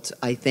difficult.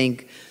 I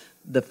think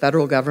the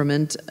federal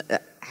government,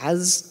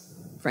 as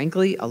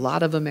frankly, a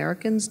lot of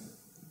Americans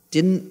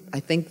didn't, I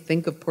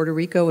think of Puerto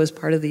Rico as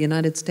part of the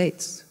United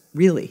States,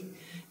 really.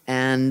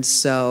 And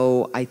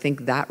so I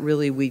think that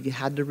really, we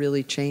had to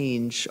really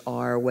change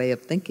our way of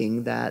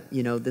thinking that,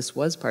 this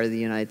was part of the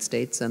United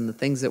States, and the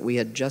things that we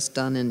had just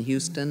done in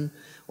Houston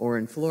or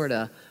in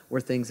Florida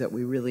were things that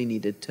we really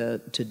needed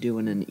to do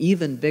in an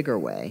even bigger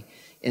way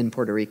in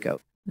Puerto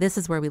Rico. This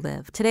is Where We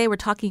Live. Today we're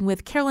talking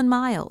with Carolyn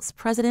Miles,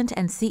 President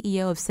and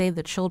CEO of Save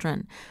the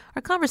Children.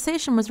 Our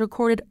conversation was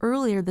recorded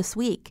earlier this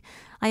week.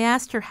 I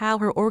asked her how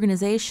her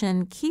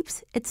organization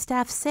keeps its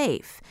staff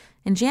safe.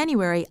 In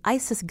January,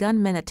 ISIS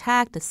gunmen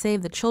attacked a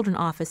Save the Children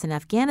office in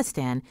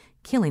Afghanistan,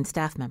 killing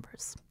staff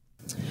members.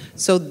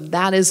 So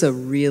that is a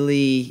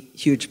really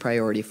huge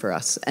priority for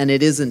us, and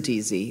it isn't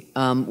easy.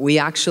 We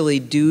actually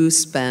do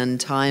spend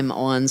time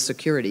on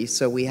security.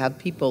 So we have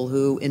people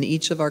who, in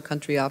each of our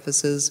country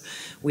offices,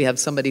 we have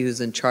somebody who's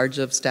in charge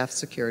of staff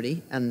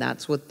security, and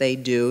that's what they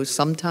do.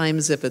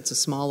 Sometimes if it's a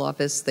small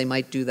office, they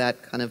might do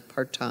that kind of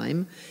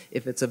part-time.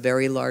 If it's a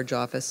very large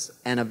office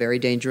and a very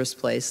dangerous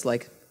place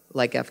like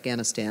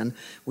Afghanistan,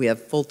 we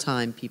have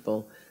full-time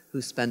people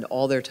who spend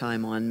all their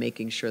time on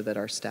making sure that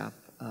our staff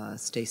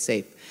stay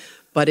safe.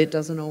 But it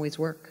doesn't always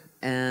work.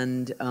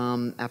 And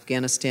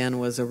Afghanistan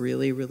was a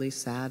really, really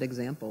sad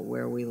example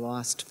where we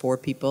lost 4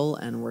 people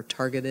and were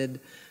targeted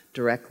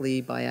directly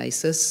by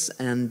ISIS.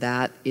 And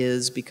that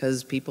is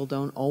because people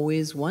don't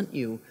always want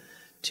you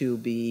to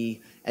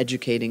be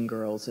educating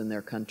girls in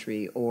their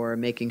country or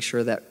making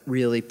sure that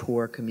really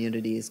poor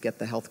communities get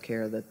the health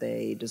care that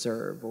they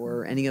deserve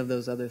or any of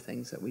those other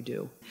things that we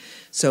do.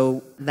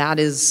 So that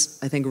is,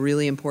 I think,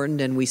 really important,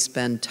 and we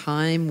spend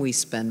time, we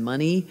spend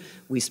money,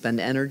 we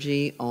spend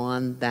energy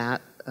on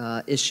that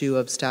issue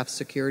of staff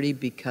security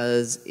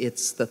because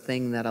it's the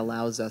thing that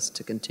allows us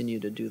to continue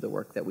to do the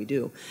work that we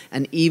do.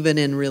 And even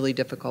in really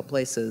difficult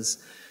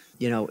places,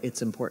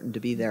 it's important to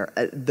be there.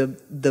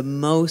 The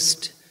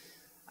most,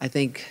 I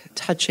think,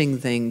 touching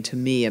thing to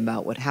me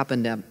about what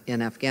happened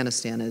in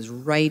Afghanistan is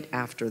right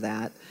after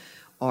that,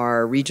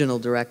 our regional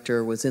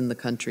director was in the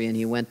country and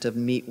he went to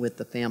meet with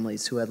the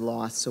families who had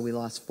lost. So we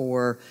lost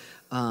 4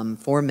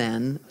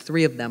 men.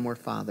 3 of them were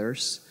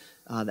fathers.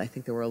 I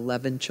think there were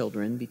 11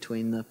 children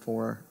between the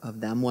 4 of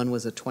them. One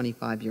was a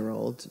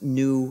 25-year-old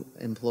new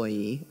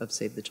employee of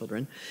Save the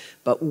Children.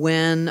 But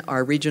when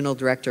our regional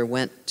director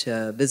went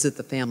to visit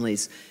the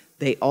families,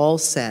 they all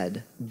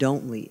said,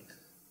 don't leave.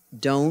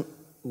 Don't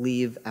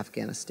leave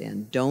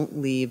Afghanistan. Don't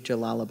leave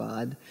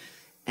Jalalabad,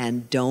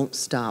 and don't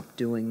stop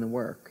doing the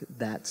work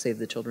that Save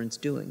the Children's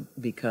doing,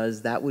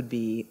 because that would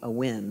be a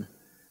win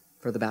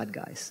for the bad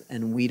guys,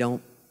 and we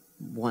don't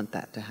want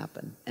that to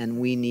happen, and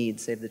we need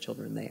Save the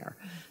Children there.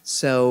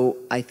 So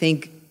I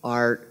think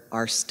our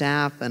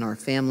staff and our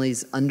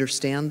families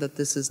understand that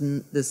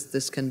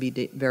this can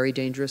be very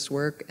dangerous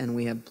work, and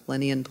we have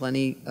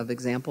plenty of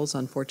examples,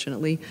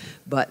 unfortunately,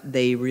 but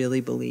they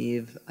really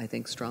believe, I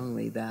think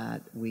strongly,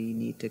 that we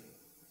need to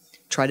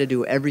try to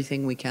do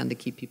everything we can to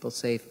keep people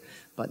safe,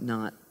 but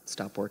not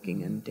stop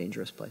working in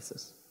dangerous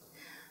places.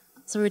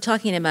 So we're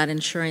talking about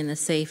ensuring the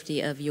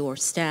safety of your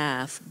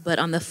staff, but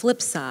on the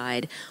flip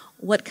side,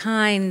 what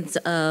kinds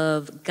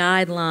of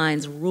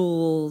guidelines,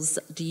 rules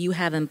do you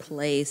have in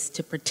place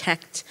to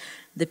protect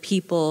the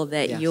people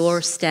that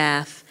your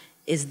staff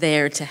is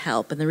there to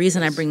help? And the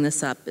reason I bring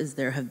this up is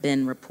there have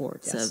been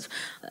reports of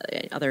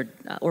other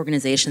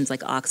organizations like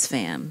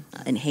Oxfam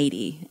in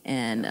Haiti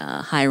and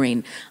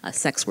hiring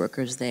sex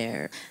workers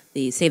there.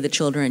 The Save the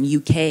Children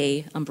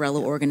UK umbrella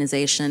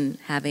organization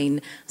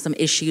having some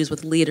issues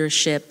with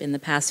leadership in the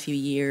past few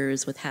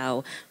years with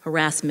how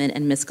harassment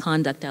and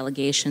misconduct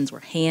allegations were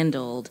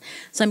handled.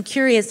 So I'm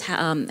curious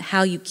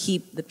how you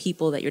keep the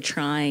people that you're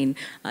trying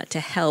to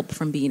help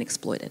from being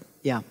exploited.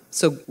 Yeah,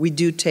 so we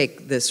do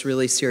take this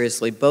really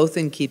seriously, both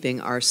in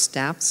keeping our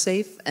staff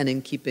safe and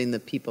in keeping the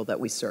people that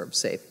we serve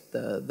safe,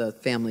 the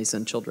families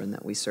and children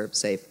that we serve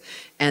safe.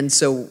 And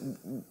so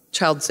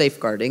child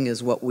safeguarding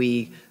is what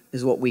we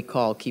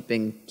call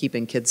keeping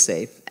kids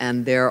safe.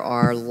 And there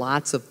are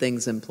lots of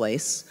things in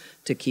place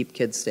to keep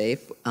kids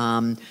safe.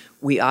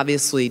 We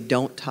obviously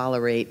don't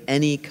tolerate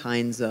any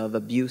kinds of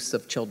abuse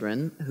of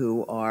children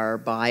who are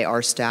by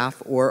our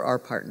staff or our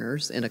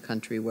partners in a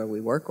country where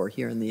we work, or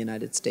here in the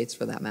United States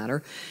for that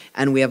matter.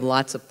 And we have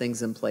lots of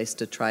things in place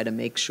to try to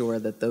make sure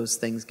that those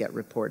things get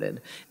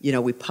reported.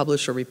 We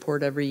publish a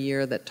report every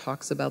year that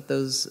talks about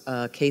those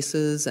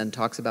cases and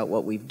talks about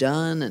what we've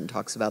done and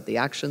talks about the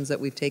actions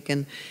that we've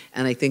taken.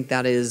 And I think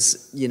that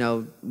is,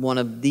 one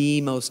of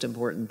the most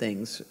important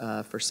things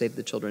for Save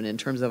the Children in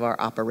terms of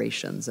our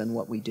operations and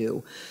what we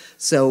do.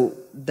 So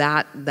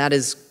that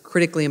is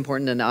critically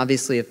important, and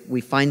obviously if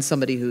we find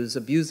somebody who's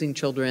abusing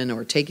children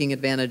or taking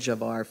advantage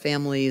of our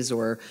families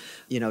or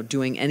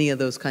doing any of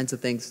those kinds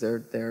of things,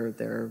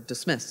 they're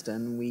dismissed,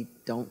 and we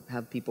don't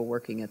have people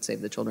working at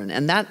Save the Children.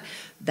 And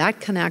that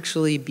can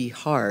actually be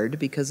hard,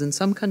 because in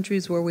some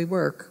countries where we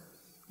work,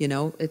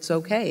 it's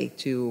okay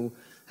to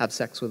have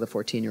sex with a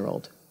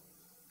 14-year-old.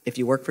 If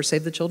you work for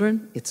Save the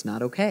Children, it's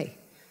not okay.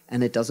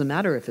 And it doesn't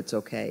matter if it's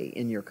okay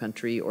in your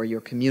country or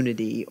your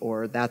community,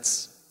 or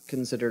that's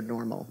considered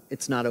normal.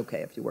 It's not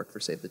okay if you work for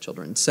Save the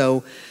Children.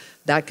 So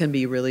that can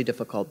be really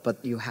difficult, but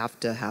you have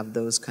to have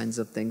those kinds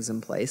of things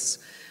in place,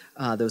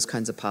 those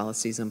kinds of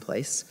policies in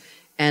place.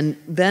 And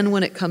then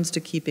when it comes to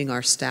keeping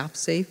our staff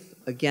safe,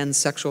 again,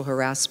 sexual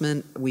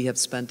harassment, we have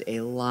spent a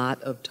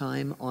lot of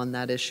time on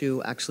that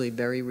issue, actually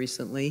very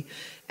recently.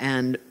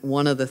 And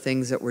one of the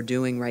things that we're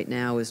doing right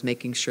now is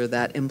making sure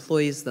that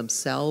employees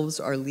themselves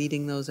are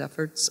leading those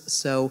efforts.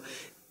 So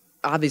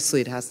obviously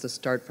it has to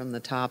start from the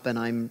top, and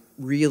I'm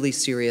really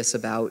serious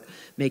about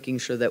making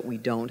sure that we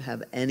don't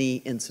have any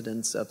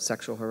incidents of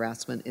sexual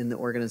harassment in the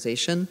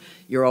organization.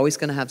 You're always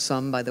going to have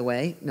some, by the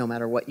way, no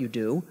matter what you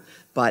do,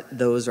 but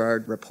those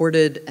are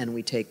reported and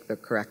we take the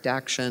correct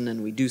action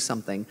and we do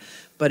something.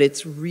 But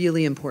it's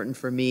really important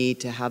for me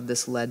to have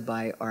this led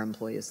by our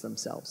employees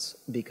themselves,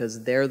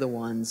 because they're the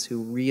ones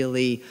who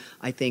really,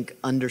 I think,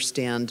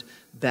 understand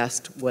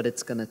best what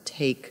it's going to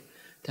take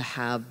to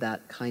have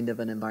that kind of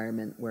an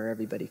environment where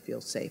everybody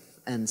feels safe.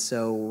 And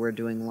so we're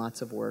doing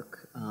lots of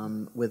work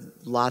with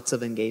lots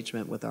of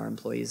engagement with our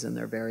employees, and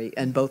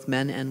and both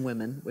men and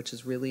women, which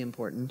is really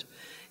important.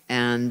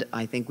 And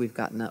I think we've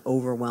gotten an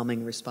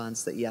overwhelming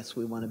response that yes,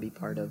 we want to be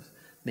part of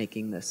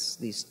making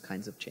these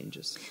kinds of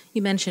changes.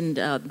 You mentioned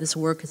this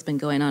work has been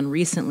going on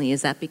recently.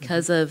 Is that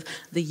because of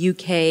the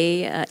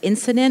UK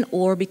incident,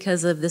 or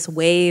because of this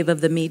wave of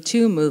the Me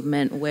Too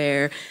movement,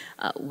 where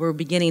we're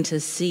beginning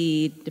to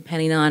see,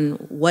 depending on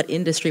what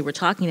industry we're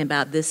talking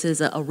about, this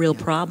is a real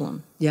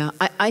problem? Yeah,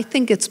 I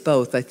think it's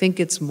both. I think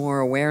it's more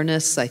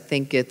awareness. I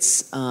think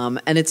it's,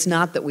 and it's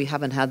not that we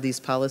haven't had these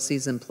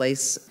policies in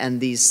place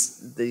and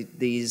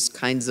these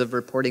kinds of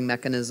reporting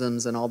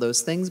mechanisms and all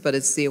those things, but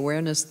it's the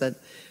awareness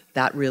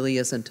that really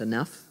isn't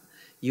enough.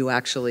 You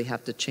actually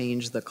have to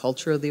change the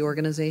culture of the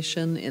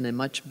organization in a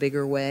much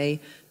bigger way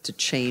to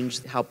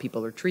change how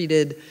people are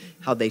treated,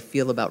 how they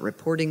feel about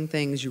reporting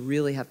things. You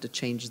really have to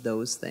change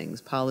those things.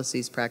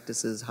 Policies,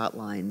 practices,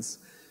 hotlines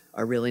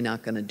are really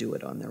not going to do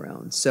it on their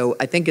own. So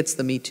I think it's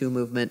the Me Too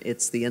movement.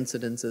 It's the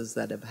incidences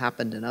that have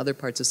happened in other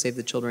parts of Save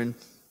the Children.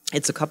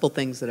 It's a couple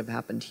things that have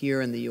happened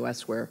here in the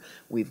U.S. where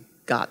we've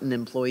gotten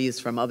employees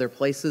from other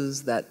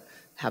places that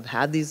have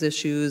had these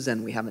issues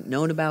and we haven't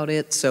known about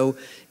it. So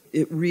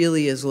it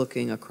really is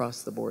looking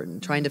across the board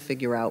and trying to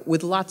figure out,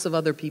 with lots of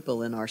other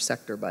people in our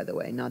sector, by the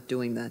way, not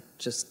doing that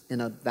just in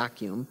a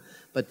vacuum,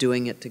 but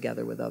doing it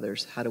together with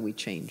others. How do we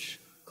change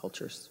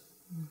cultures?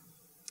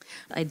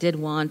 I did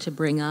want to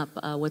bring up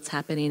what's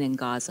happening in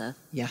Gaza.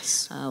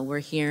 Yes. We're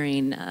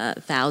hearing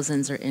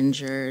thousands are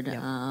injured,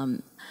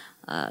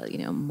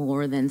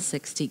 more than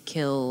 60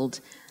 killed.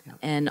 Yep.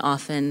 And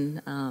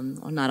often,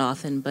 or not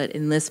often, but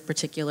in this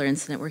particular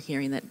incident, we're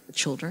hearing that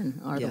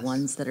children are the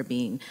ones that are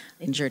being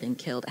injured and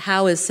killed.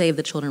 How is Save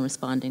the Children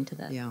responding to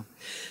that? Yeah.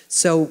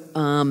 So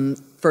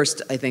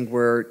first, I think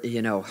we're,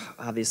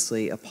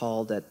 obviously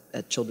appalled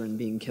at children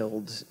being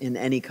killed in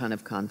any kind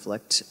of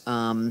conflict,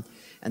 and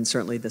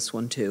certainly this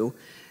one too.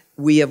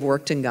 We have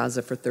worked in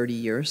Gaza for 30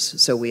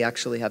 years, so we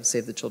actually have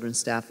Save the Children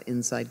staff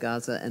inside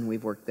Gaza, and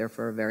we've worked there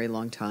for a very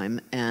long time.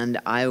 And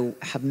I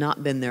have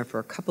not been there for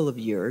a couple of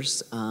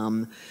years,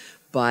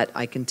 but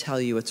I can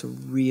tell you it's a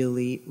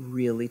really,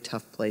 really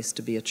tough place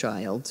to be a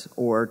child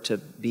or to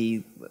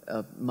be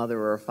a mother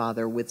or a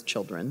father with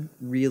children.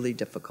 Really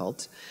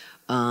difficult.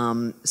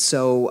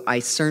 So I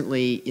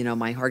certainly,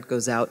 my heart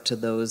goes out to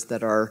those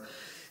that are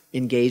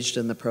engaged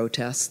in the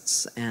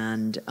protests,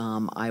 and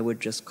I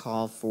would just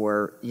call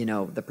for,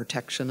 the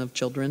protection of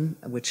children,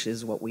 which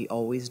is what we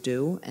always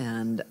do.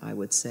 And I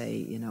would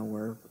say,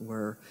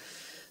 we're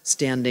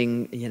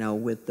standing,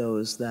 with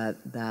those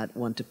that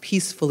want to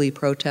peacefully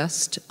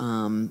protest,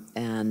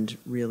 and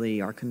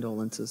really our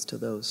condolences to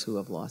those who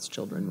have lost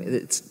children.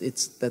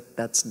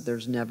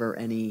 There's never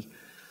any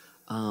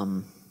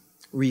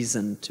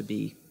reason to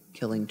be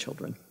killing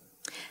children.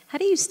 How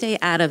do you stay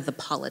out of the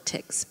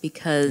politics?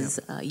 Because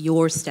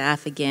your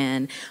staff,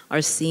 again,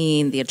 are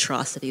seeing the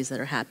atrocities that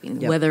are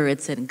happening, whether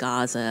it's in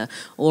Gaza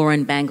or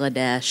in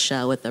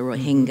Bangladesh with the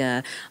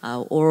Rohingya,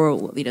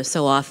 or,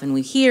 so often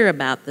we hear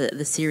about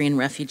the Syrian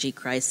refugee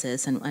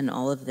crisis and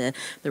all of the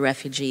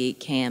refugee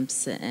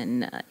camps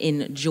and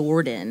in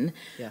Jordan.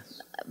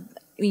 Yes.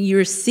 I mean,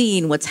 you're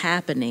seeing what's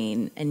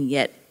happening, and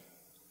yet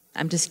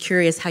I'm just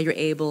curious how you're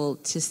able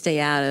to stay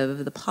out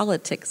of the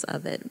politics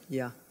of it.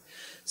 Yeah.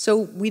 So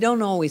we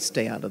don't always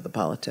stay out of the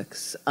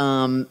politics,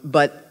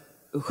 but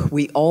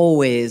we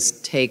always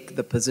take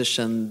the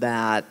position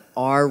that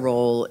our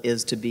role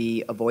is to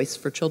be a voice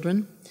for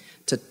children,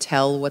 to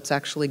tell what's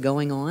actually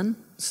going on.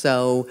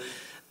 So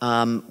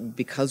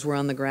because we're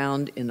on the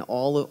ground in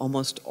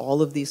almost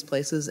all of these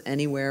places,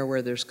 anywhere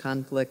where there's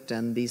conflict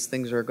and these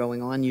things are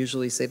going on,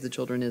 usually Save the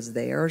Children is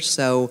there.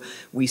 So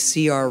we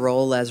see our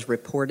role as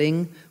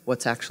reporting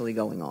what's actually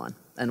going on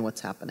and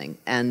what's happening,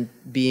 and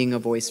being a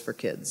voice for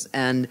kids.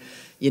 And,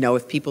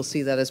 if people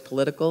see that as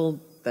political,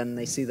 then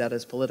they see that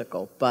as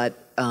political. But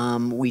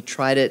we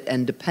tried it,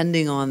 and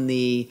depending on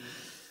the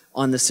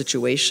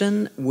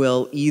situation,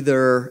 we'll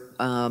either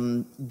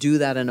do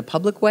that in a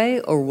public way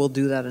or we'll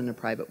do that in a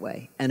private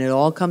way. And it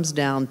all comes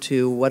down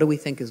to, what do we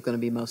think is going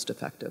to be most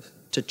effective?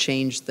 to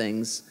change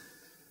things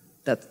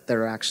that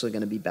are actually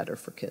going to be better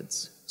for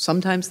kids.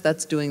 Sometimes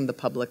that's doing the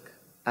public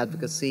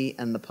advocacy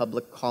and the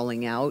public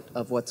calling out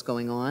of what's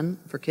going on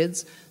for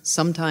kids.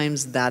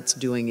 Sometimes that's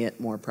doing it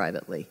more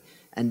privately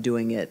and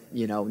doing it,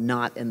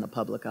 not in the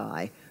public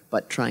eye,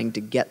 but trying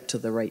to get to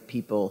the right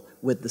people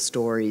with the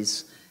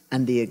stories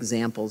and the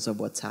examples of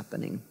what's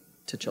happening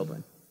to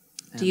children.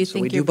 Do you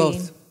think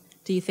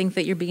Do you think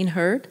that you're being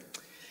heard?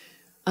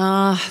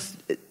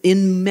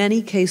 In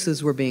many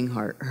cases, we're being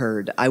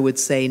heard. I would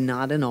say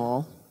not in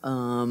all,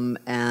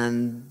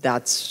 and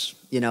that's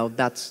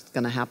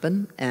going to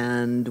happen.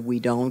 And we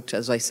don't,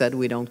 as I said,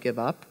 we don't give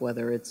up.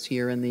 Whether it's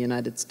here in the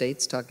United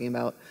States, talking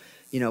about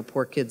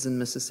poor kids in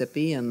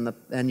Mississippi, and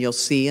you'll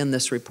see in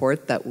this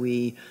report that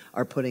we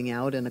are putting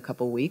out in a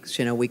couple weeks.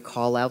 We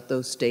call out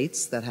those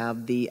states that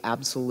have the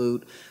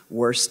absolute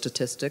worst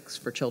statistics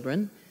for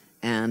children,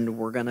 and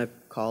we're going to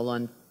call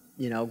on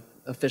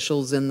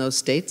officials in those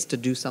states to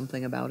do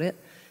something about it.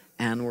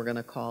 And we're going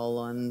to call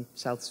on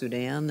South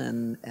Sudan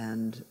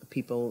and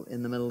people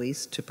in the Middle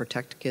East to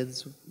protect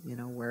kids,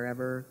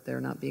 wherever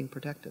they're not being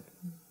protected.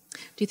 Do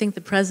you think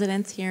the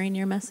president's hearing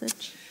your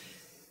message?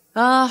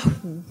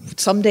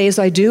 Some days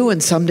I do,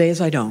 and some days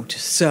I don't.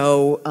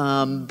 So,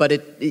 but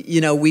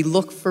we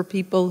look for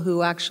people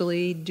who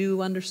actually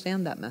do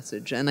understand that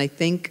message. And I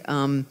think,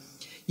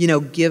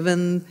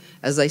 given,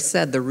 as I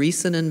said, the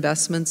recent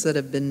investments that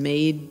have been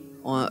made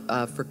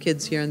for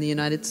kids here in the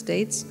United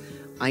States,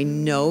 I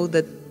know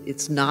that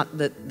it's not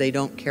that they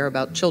don't care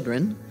about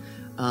children.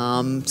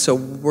 So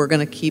we're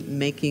going to keep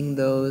making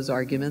those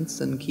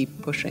arguments and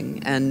keep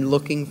pushing and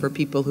looking for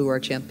people who are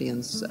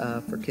champions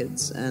for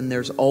kids. And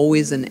there's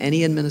always, in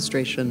any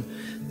administration,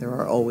 there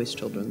are always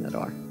children that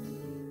are.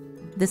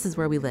 This is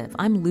Where We Live.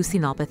 I'm Lucy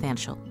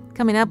Nalpathanchel.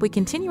 Coming up, we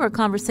continue our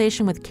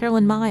conversation with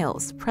Carolyn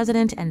Miles,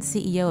 President and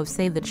CEO of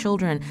Save the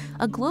Children,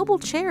 a global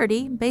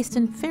charity based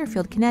in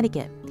Fairfield,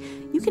 Connecticut.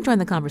 You can join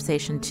the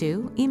conversation,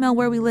 too. Email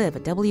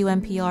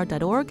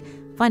wherewelive@wnpr.org.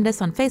 Find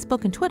us on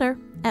Facebook and Twitter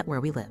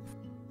 @WhereWeLive.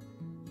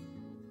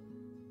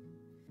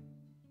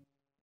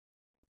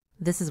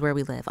 This is Where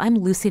We Live. I'm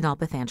Lucy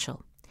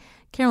Nalpathanchel.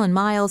 Carolyn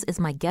Miles is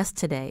my guest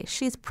today.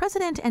 She's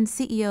President and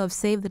CEO of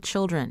Save the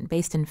Children,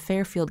 based in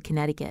Fairfield,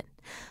 Connecticut.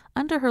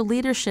 Under her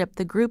leadership,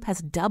 the group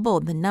has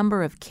doubled the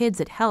number of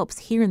kids it helps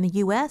here in the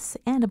U.S.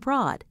 and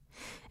abroad.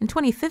 In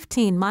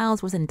 2015,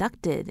 Miles was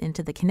inducted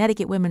into the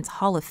Connecticut Women's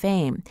Hall of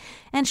Fame,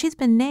 and she's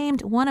been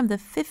named one of the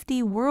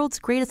 50 world's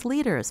greatest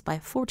leaders by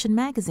Fortune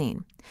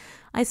magazine.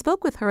 I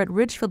spoke with her at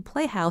Ridgefield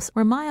Playhouse,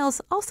 where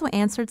Miles also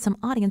answered some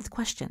audience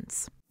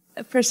questions.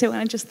 First, I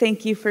want to just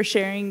thank you for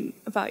sharing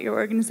about your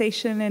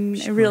organization,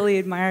 and I really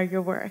admire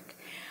your work.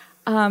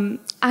 I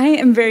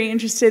am very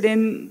interested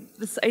in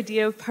this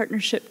idea of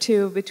partnership,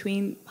 too,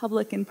 between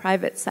public and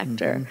private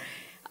sector.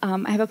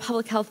 Mm-hmm. I have a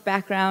public health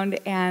background,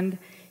 and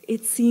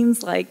it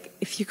seems like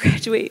if you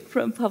graduate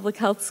from public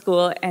health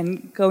school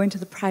and go into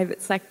the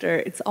private sector,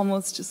 it's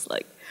almost just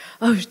like,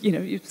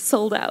 you've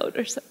sold out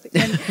or something.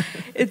 And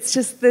it's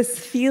just this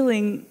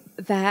feeling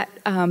that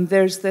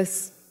there's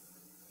this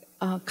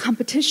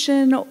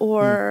competition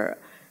or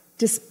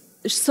there's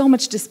so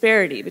much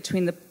disparity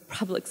between the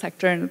public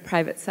sector and the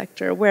private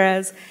sector.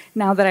 Whereas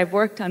now that I've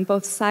worked on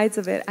both sides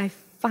of it, I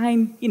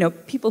find,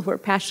 people who are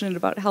passionate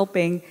about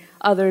helping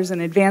others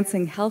and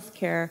advancing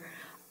healthcare,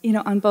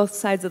 on both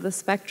sides of the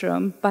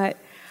spectrum. But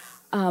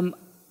I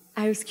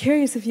was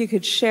curious if you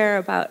could share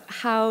about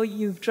how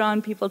you've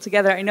drawn people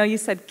together. I know you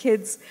said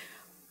kids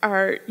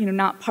are,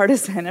 not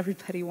partisan.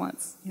 Everybody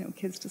wants,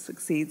 kids to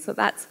succeed. So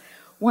that's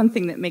one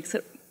thing that makes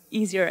it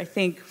easier, I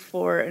think,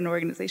 for an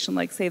organization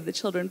like Save the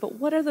Children. But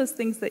what are those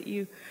things that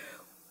you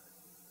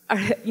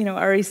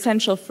are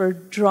essential for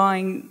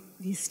drawing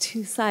these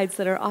two sides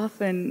that are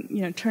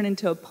often, turn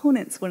into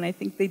opponents when I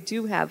think they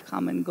do have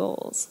common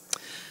goals?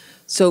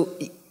 So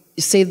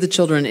Save the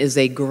Children is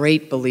a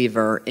great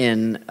believer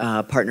in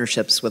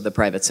partnerships with the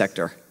private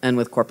sector and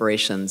with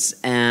corporations.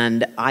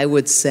 And I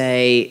would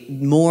say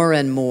more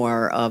and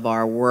more of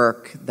our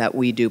work that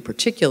we do,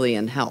 particularly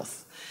in health,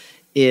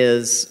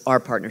 is our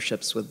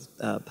partnerships with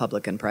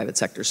public and private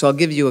sector. So I'll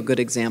give you a good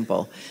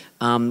example.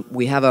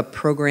 We have a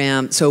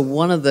program. So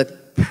one of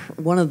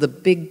the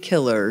big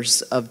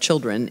killers of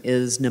children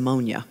is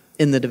pneumonia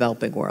in the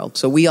developing world.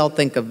 So we all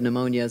think of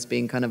pneumonia as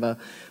being kind of a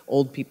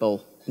old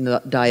people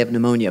die of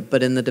pneumonia,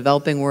 but in the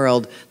developing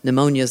world,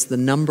 pneumonia is the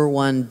number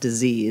one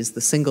disease,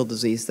 the single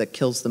disease that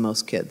kills the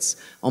most kids,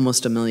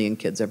 almost 1 million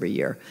kids every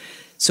year.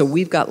 So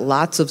we've got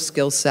lots of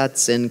skill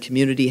sets in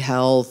community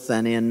health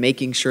and in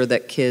making sure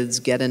that kids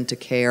get into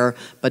care,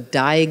 but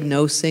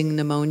diagnosing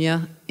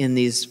pneumonia in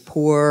these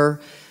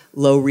poor,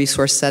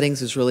 low-resource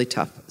settings is really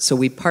tough. So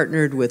we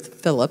partnered with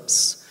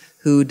Philips,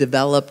 who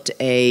developed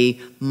a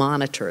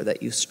monitor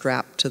that you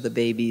strap to the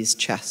baby's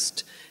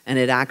chest. And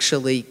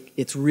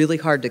it's really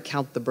hard to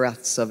count the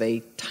breaths of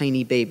a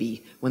tiny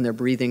baby when they're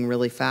breathing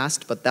really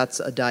fast, but that's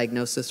a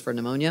diagnosis for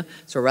pneumonia.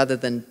 So rather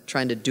than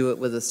trying to do it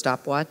with a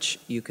stopwatch,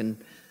 you can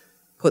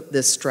put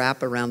this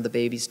strap around the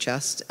baby's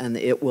chest, and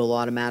it will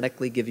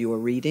automatically give you a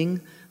reading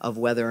of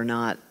whether or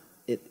not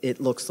it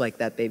looks like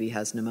that baby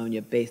has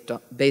pneumonia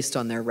based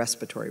on their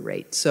respiratory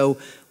rate. So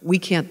we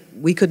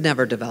could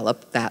never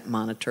develop that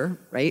monitor,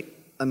 right?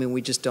 I mean,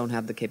 we just don't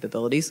have the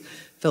capabilities.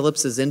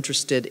 Philips is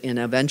interested in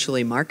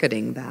eventually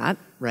marketing that,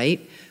 right?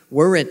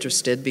 We're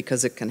interested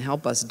because it can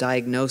help us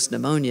diagnose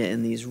pneumonia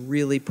in these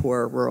really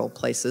poor rural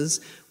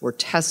places. We're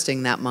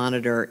testing that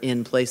monitor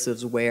in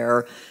places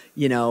where,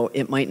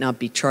 it might not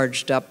be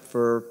charged up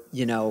for,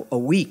 a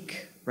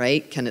week,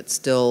 right? Can it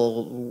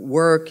still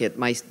work? It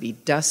might be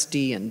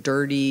dusty and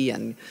dirty,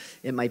 and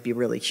it might be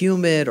really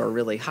humid or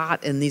really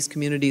hot in these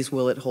communities.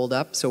 Will it hold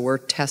up? So we're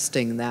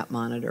testing that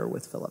monitor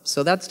with Philips.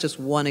 So that's just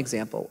one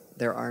example.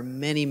 There are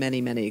many, many,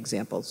 many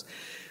examples.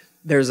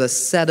 There's a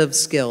set of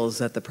skills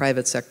that the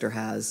private sector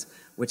has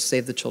which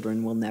Save the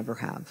Children will never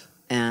have.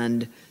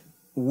 And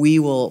we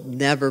will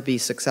never be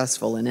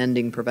successful in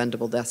ending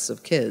preventable deaths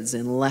of kids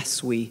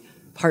unless we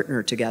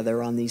partner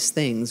together on these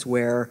things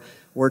where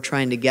we're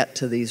trying to get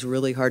to these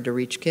really hard to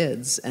reach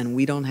kids, and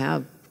we don't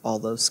have all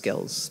those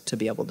skills to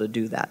be able to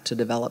do that, to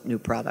develop new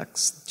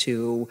products,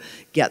 to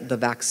get the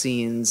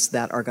vaccines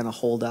that are going to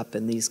hold up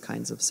in these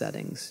kinds of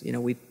settings.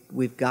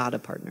 We've got to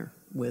partner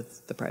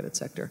with the private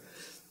sector.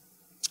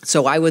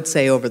 So I would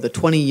say over the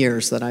 20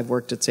 years that I've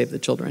worked at Save the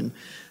Children,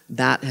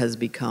 that has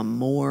become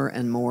more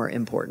and more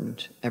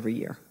important every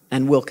year,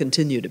 and will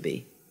continue to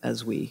be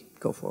as we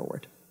go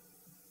forward.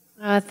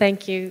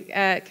 Thank you,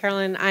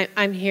 Carolyn.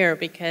 I'm here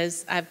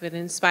because I've been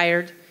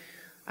inspired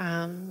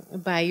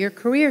by your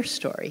career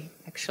story,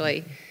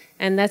 actually,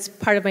 and that's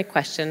part of my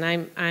question.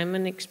 I'm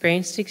an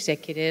experienced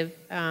executive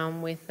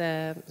with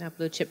a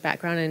blue chip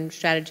background in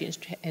strategy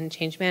and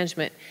change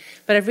management,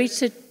 but I've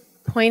reached a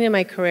point in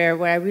my career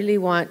where I really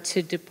want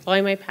to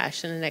deploy my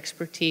passion and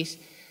expertise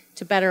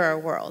to better our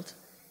world.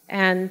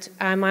 And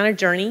I'm on a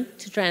journey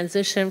to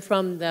transition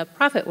from the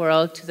profit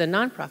world to the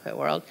nonprofit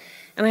world.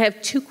 And I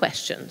have two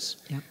questions.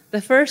 Yep.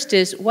 The first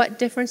is, what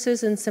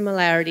differences and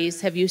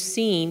similarities have you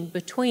seen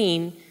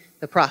between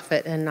the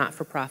profit and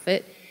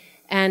not-for-profit?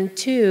 And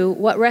two,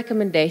 what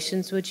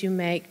recommendations would you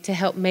make to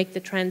help make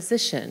the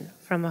transition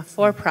from a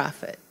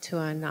for-profit to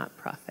a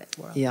not-profit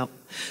world? Yeah.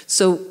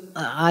 So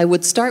I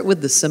would start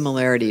with the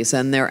similarities,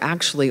 and there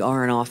actually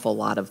are an awful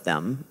lot of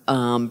them,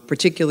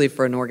 particularly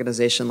for an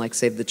organization like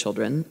Save the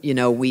Children.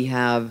 We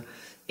have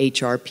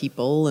HR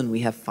people, and we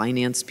have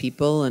finance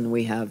people, and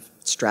we have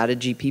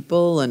strategy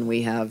people, and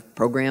we have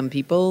program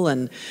people,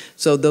 and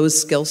so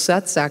those skill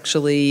sets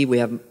actually, we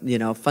have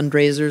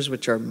fundraisers,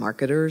 which are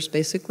marketers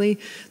basically.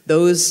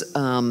 Those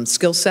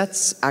skill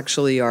sets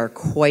actually are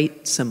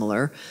quite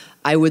similar.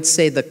 I would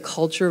say the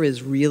culture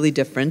is really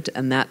different,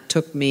 and that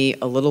took me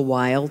a little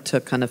while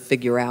to kind of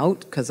figure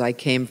out, because I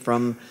came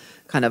from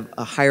kind of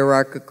a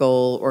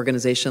hierarchical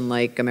organization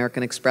like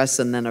American Express,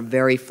 and then a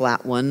very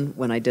flat one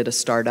when I did a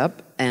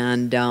startup.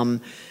 And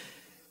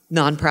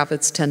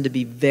nonprofits tend to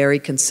be very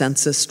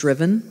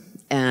consensus-driven,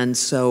 and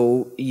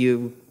so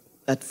you,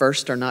 at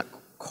first, are not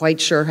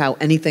quite sure how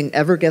anything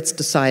ever gets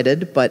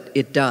decided, but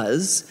it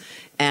does.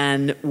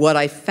 And what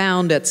I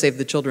found at Save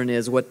the Children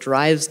is, what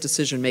drives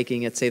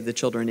decision-making at Save the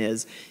Children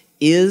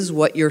is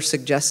what you're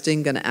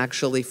suggesting going to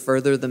actually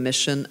further the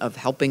mission of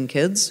helping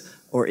kids,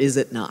 or is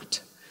it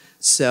not?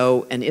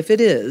 So, and if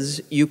it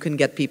is, you can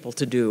get people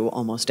to do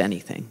almost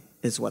anything,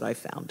 is what I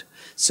found.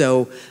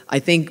 So I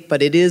think,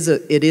 but it is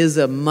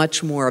a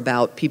much more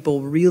about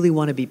people really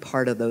want to be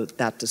part of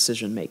that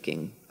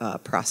decision-making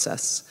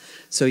process.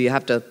 So you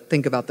have to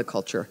think about the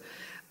culture.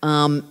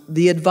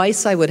 The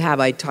advice I would have,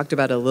 I talked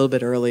about it a little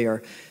bit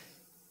earlier,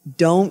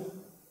 don't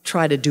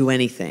try to do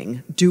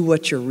anything. Do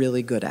what you're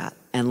really good at,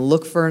 and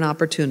look for an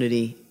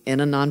opportunity in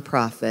a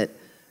nonprofit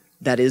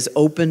that is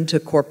open to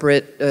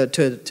corporate,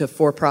 to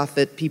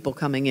for-profit people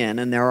coming in,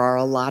 and there are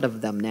a lot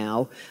of them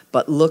now,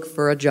 but look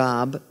for a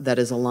job that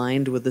is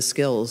aligned with the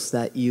skills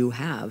that you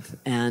have,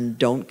 and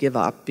don't give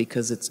up,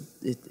 because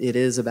it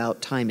is about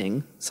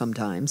timing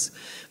sometimes,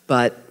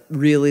 but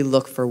really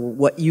look for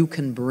what you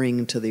can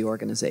bring to the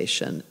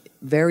organization,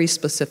 very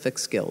specific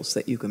skills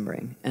that you can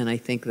bring, and I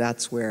think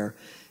that's where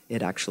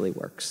it actually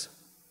works.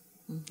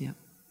 Yeah.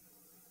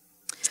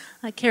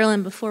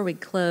 Carolyn, before we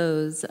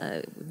close,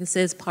 this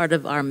is part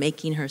of our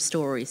Making Her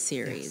Story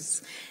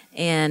series. Yes.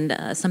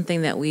 And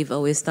something that we've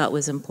always thought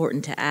was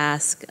important to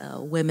ask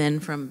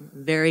women from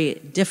very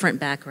different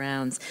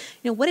backgrounds.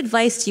 What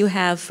advice do you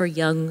have for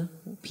young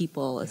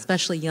people,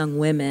 especially young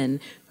women,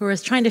 who are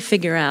trying to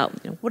figure out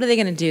what are they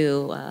going to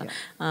do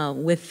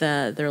with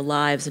their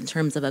lives in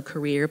terms of a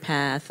career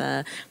path?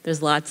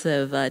 There's lots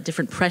of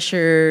different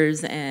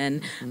pressures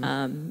and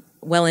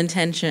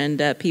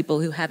well-intentioned people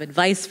who have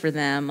advice for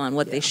them on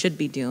what they should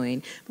be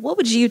doing. What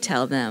would you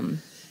tell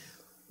them?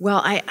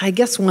 Well, I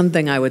guess one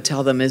thing I would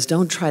tell them is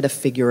don't try to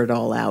figure it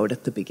all out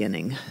at the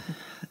beginning,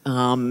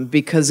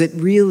 because it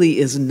really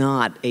is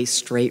not a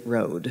straight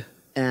road.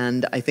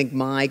 And I think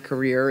my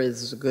career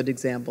is a good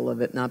example of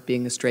it not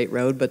being a straight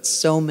road, but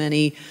so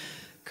many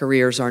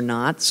careers are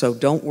not. So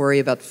don't worry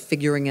about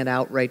figuring it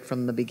out right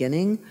from the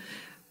beginning,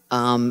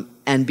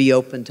 and be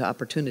open to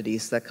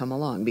opportunities that come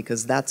along,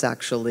 because that's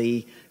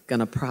actually going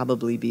to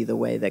probably be the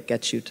way that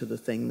gets you to the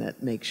thing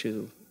that makes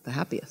you the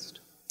happiest.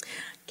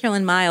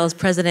 Carolyn Miles,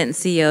 President and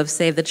CEO of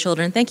Save the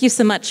Children, thank you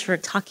so much for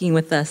talking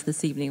with us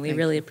this evening. We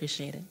really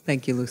appreciate it.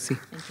 Thank you, Lucy.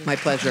 Thank you. My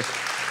pleasure.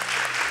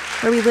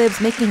 Where We Live's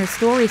Making Her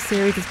Story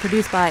series is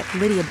produced by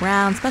Lydia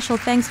Brown. Special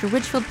thanks to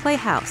Ridgefield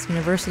Playhouse,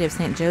 University of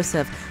St.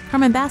 Joseph,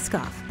 Herman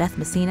Baskoff, Beth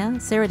Messina,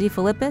 Sarah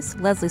DeFilippis,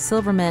 Leslie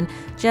Silverman,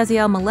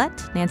 Jaziel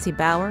Millette, Nancy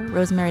Bauer,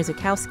 Rosemary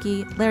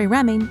Zukowski, Larry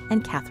Remming,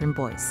 and Catherine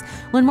Boyce.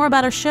 Learn more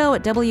about our show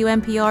at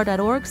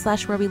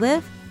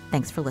WNPR.org/wherewelive.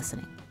 Thanks for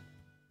listening.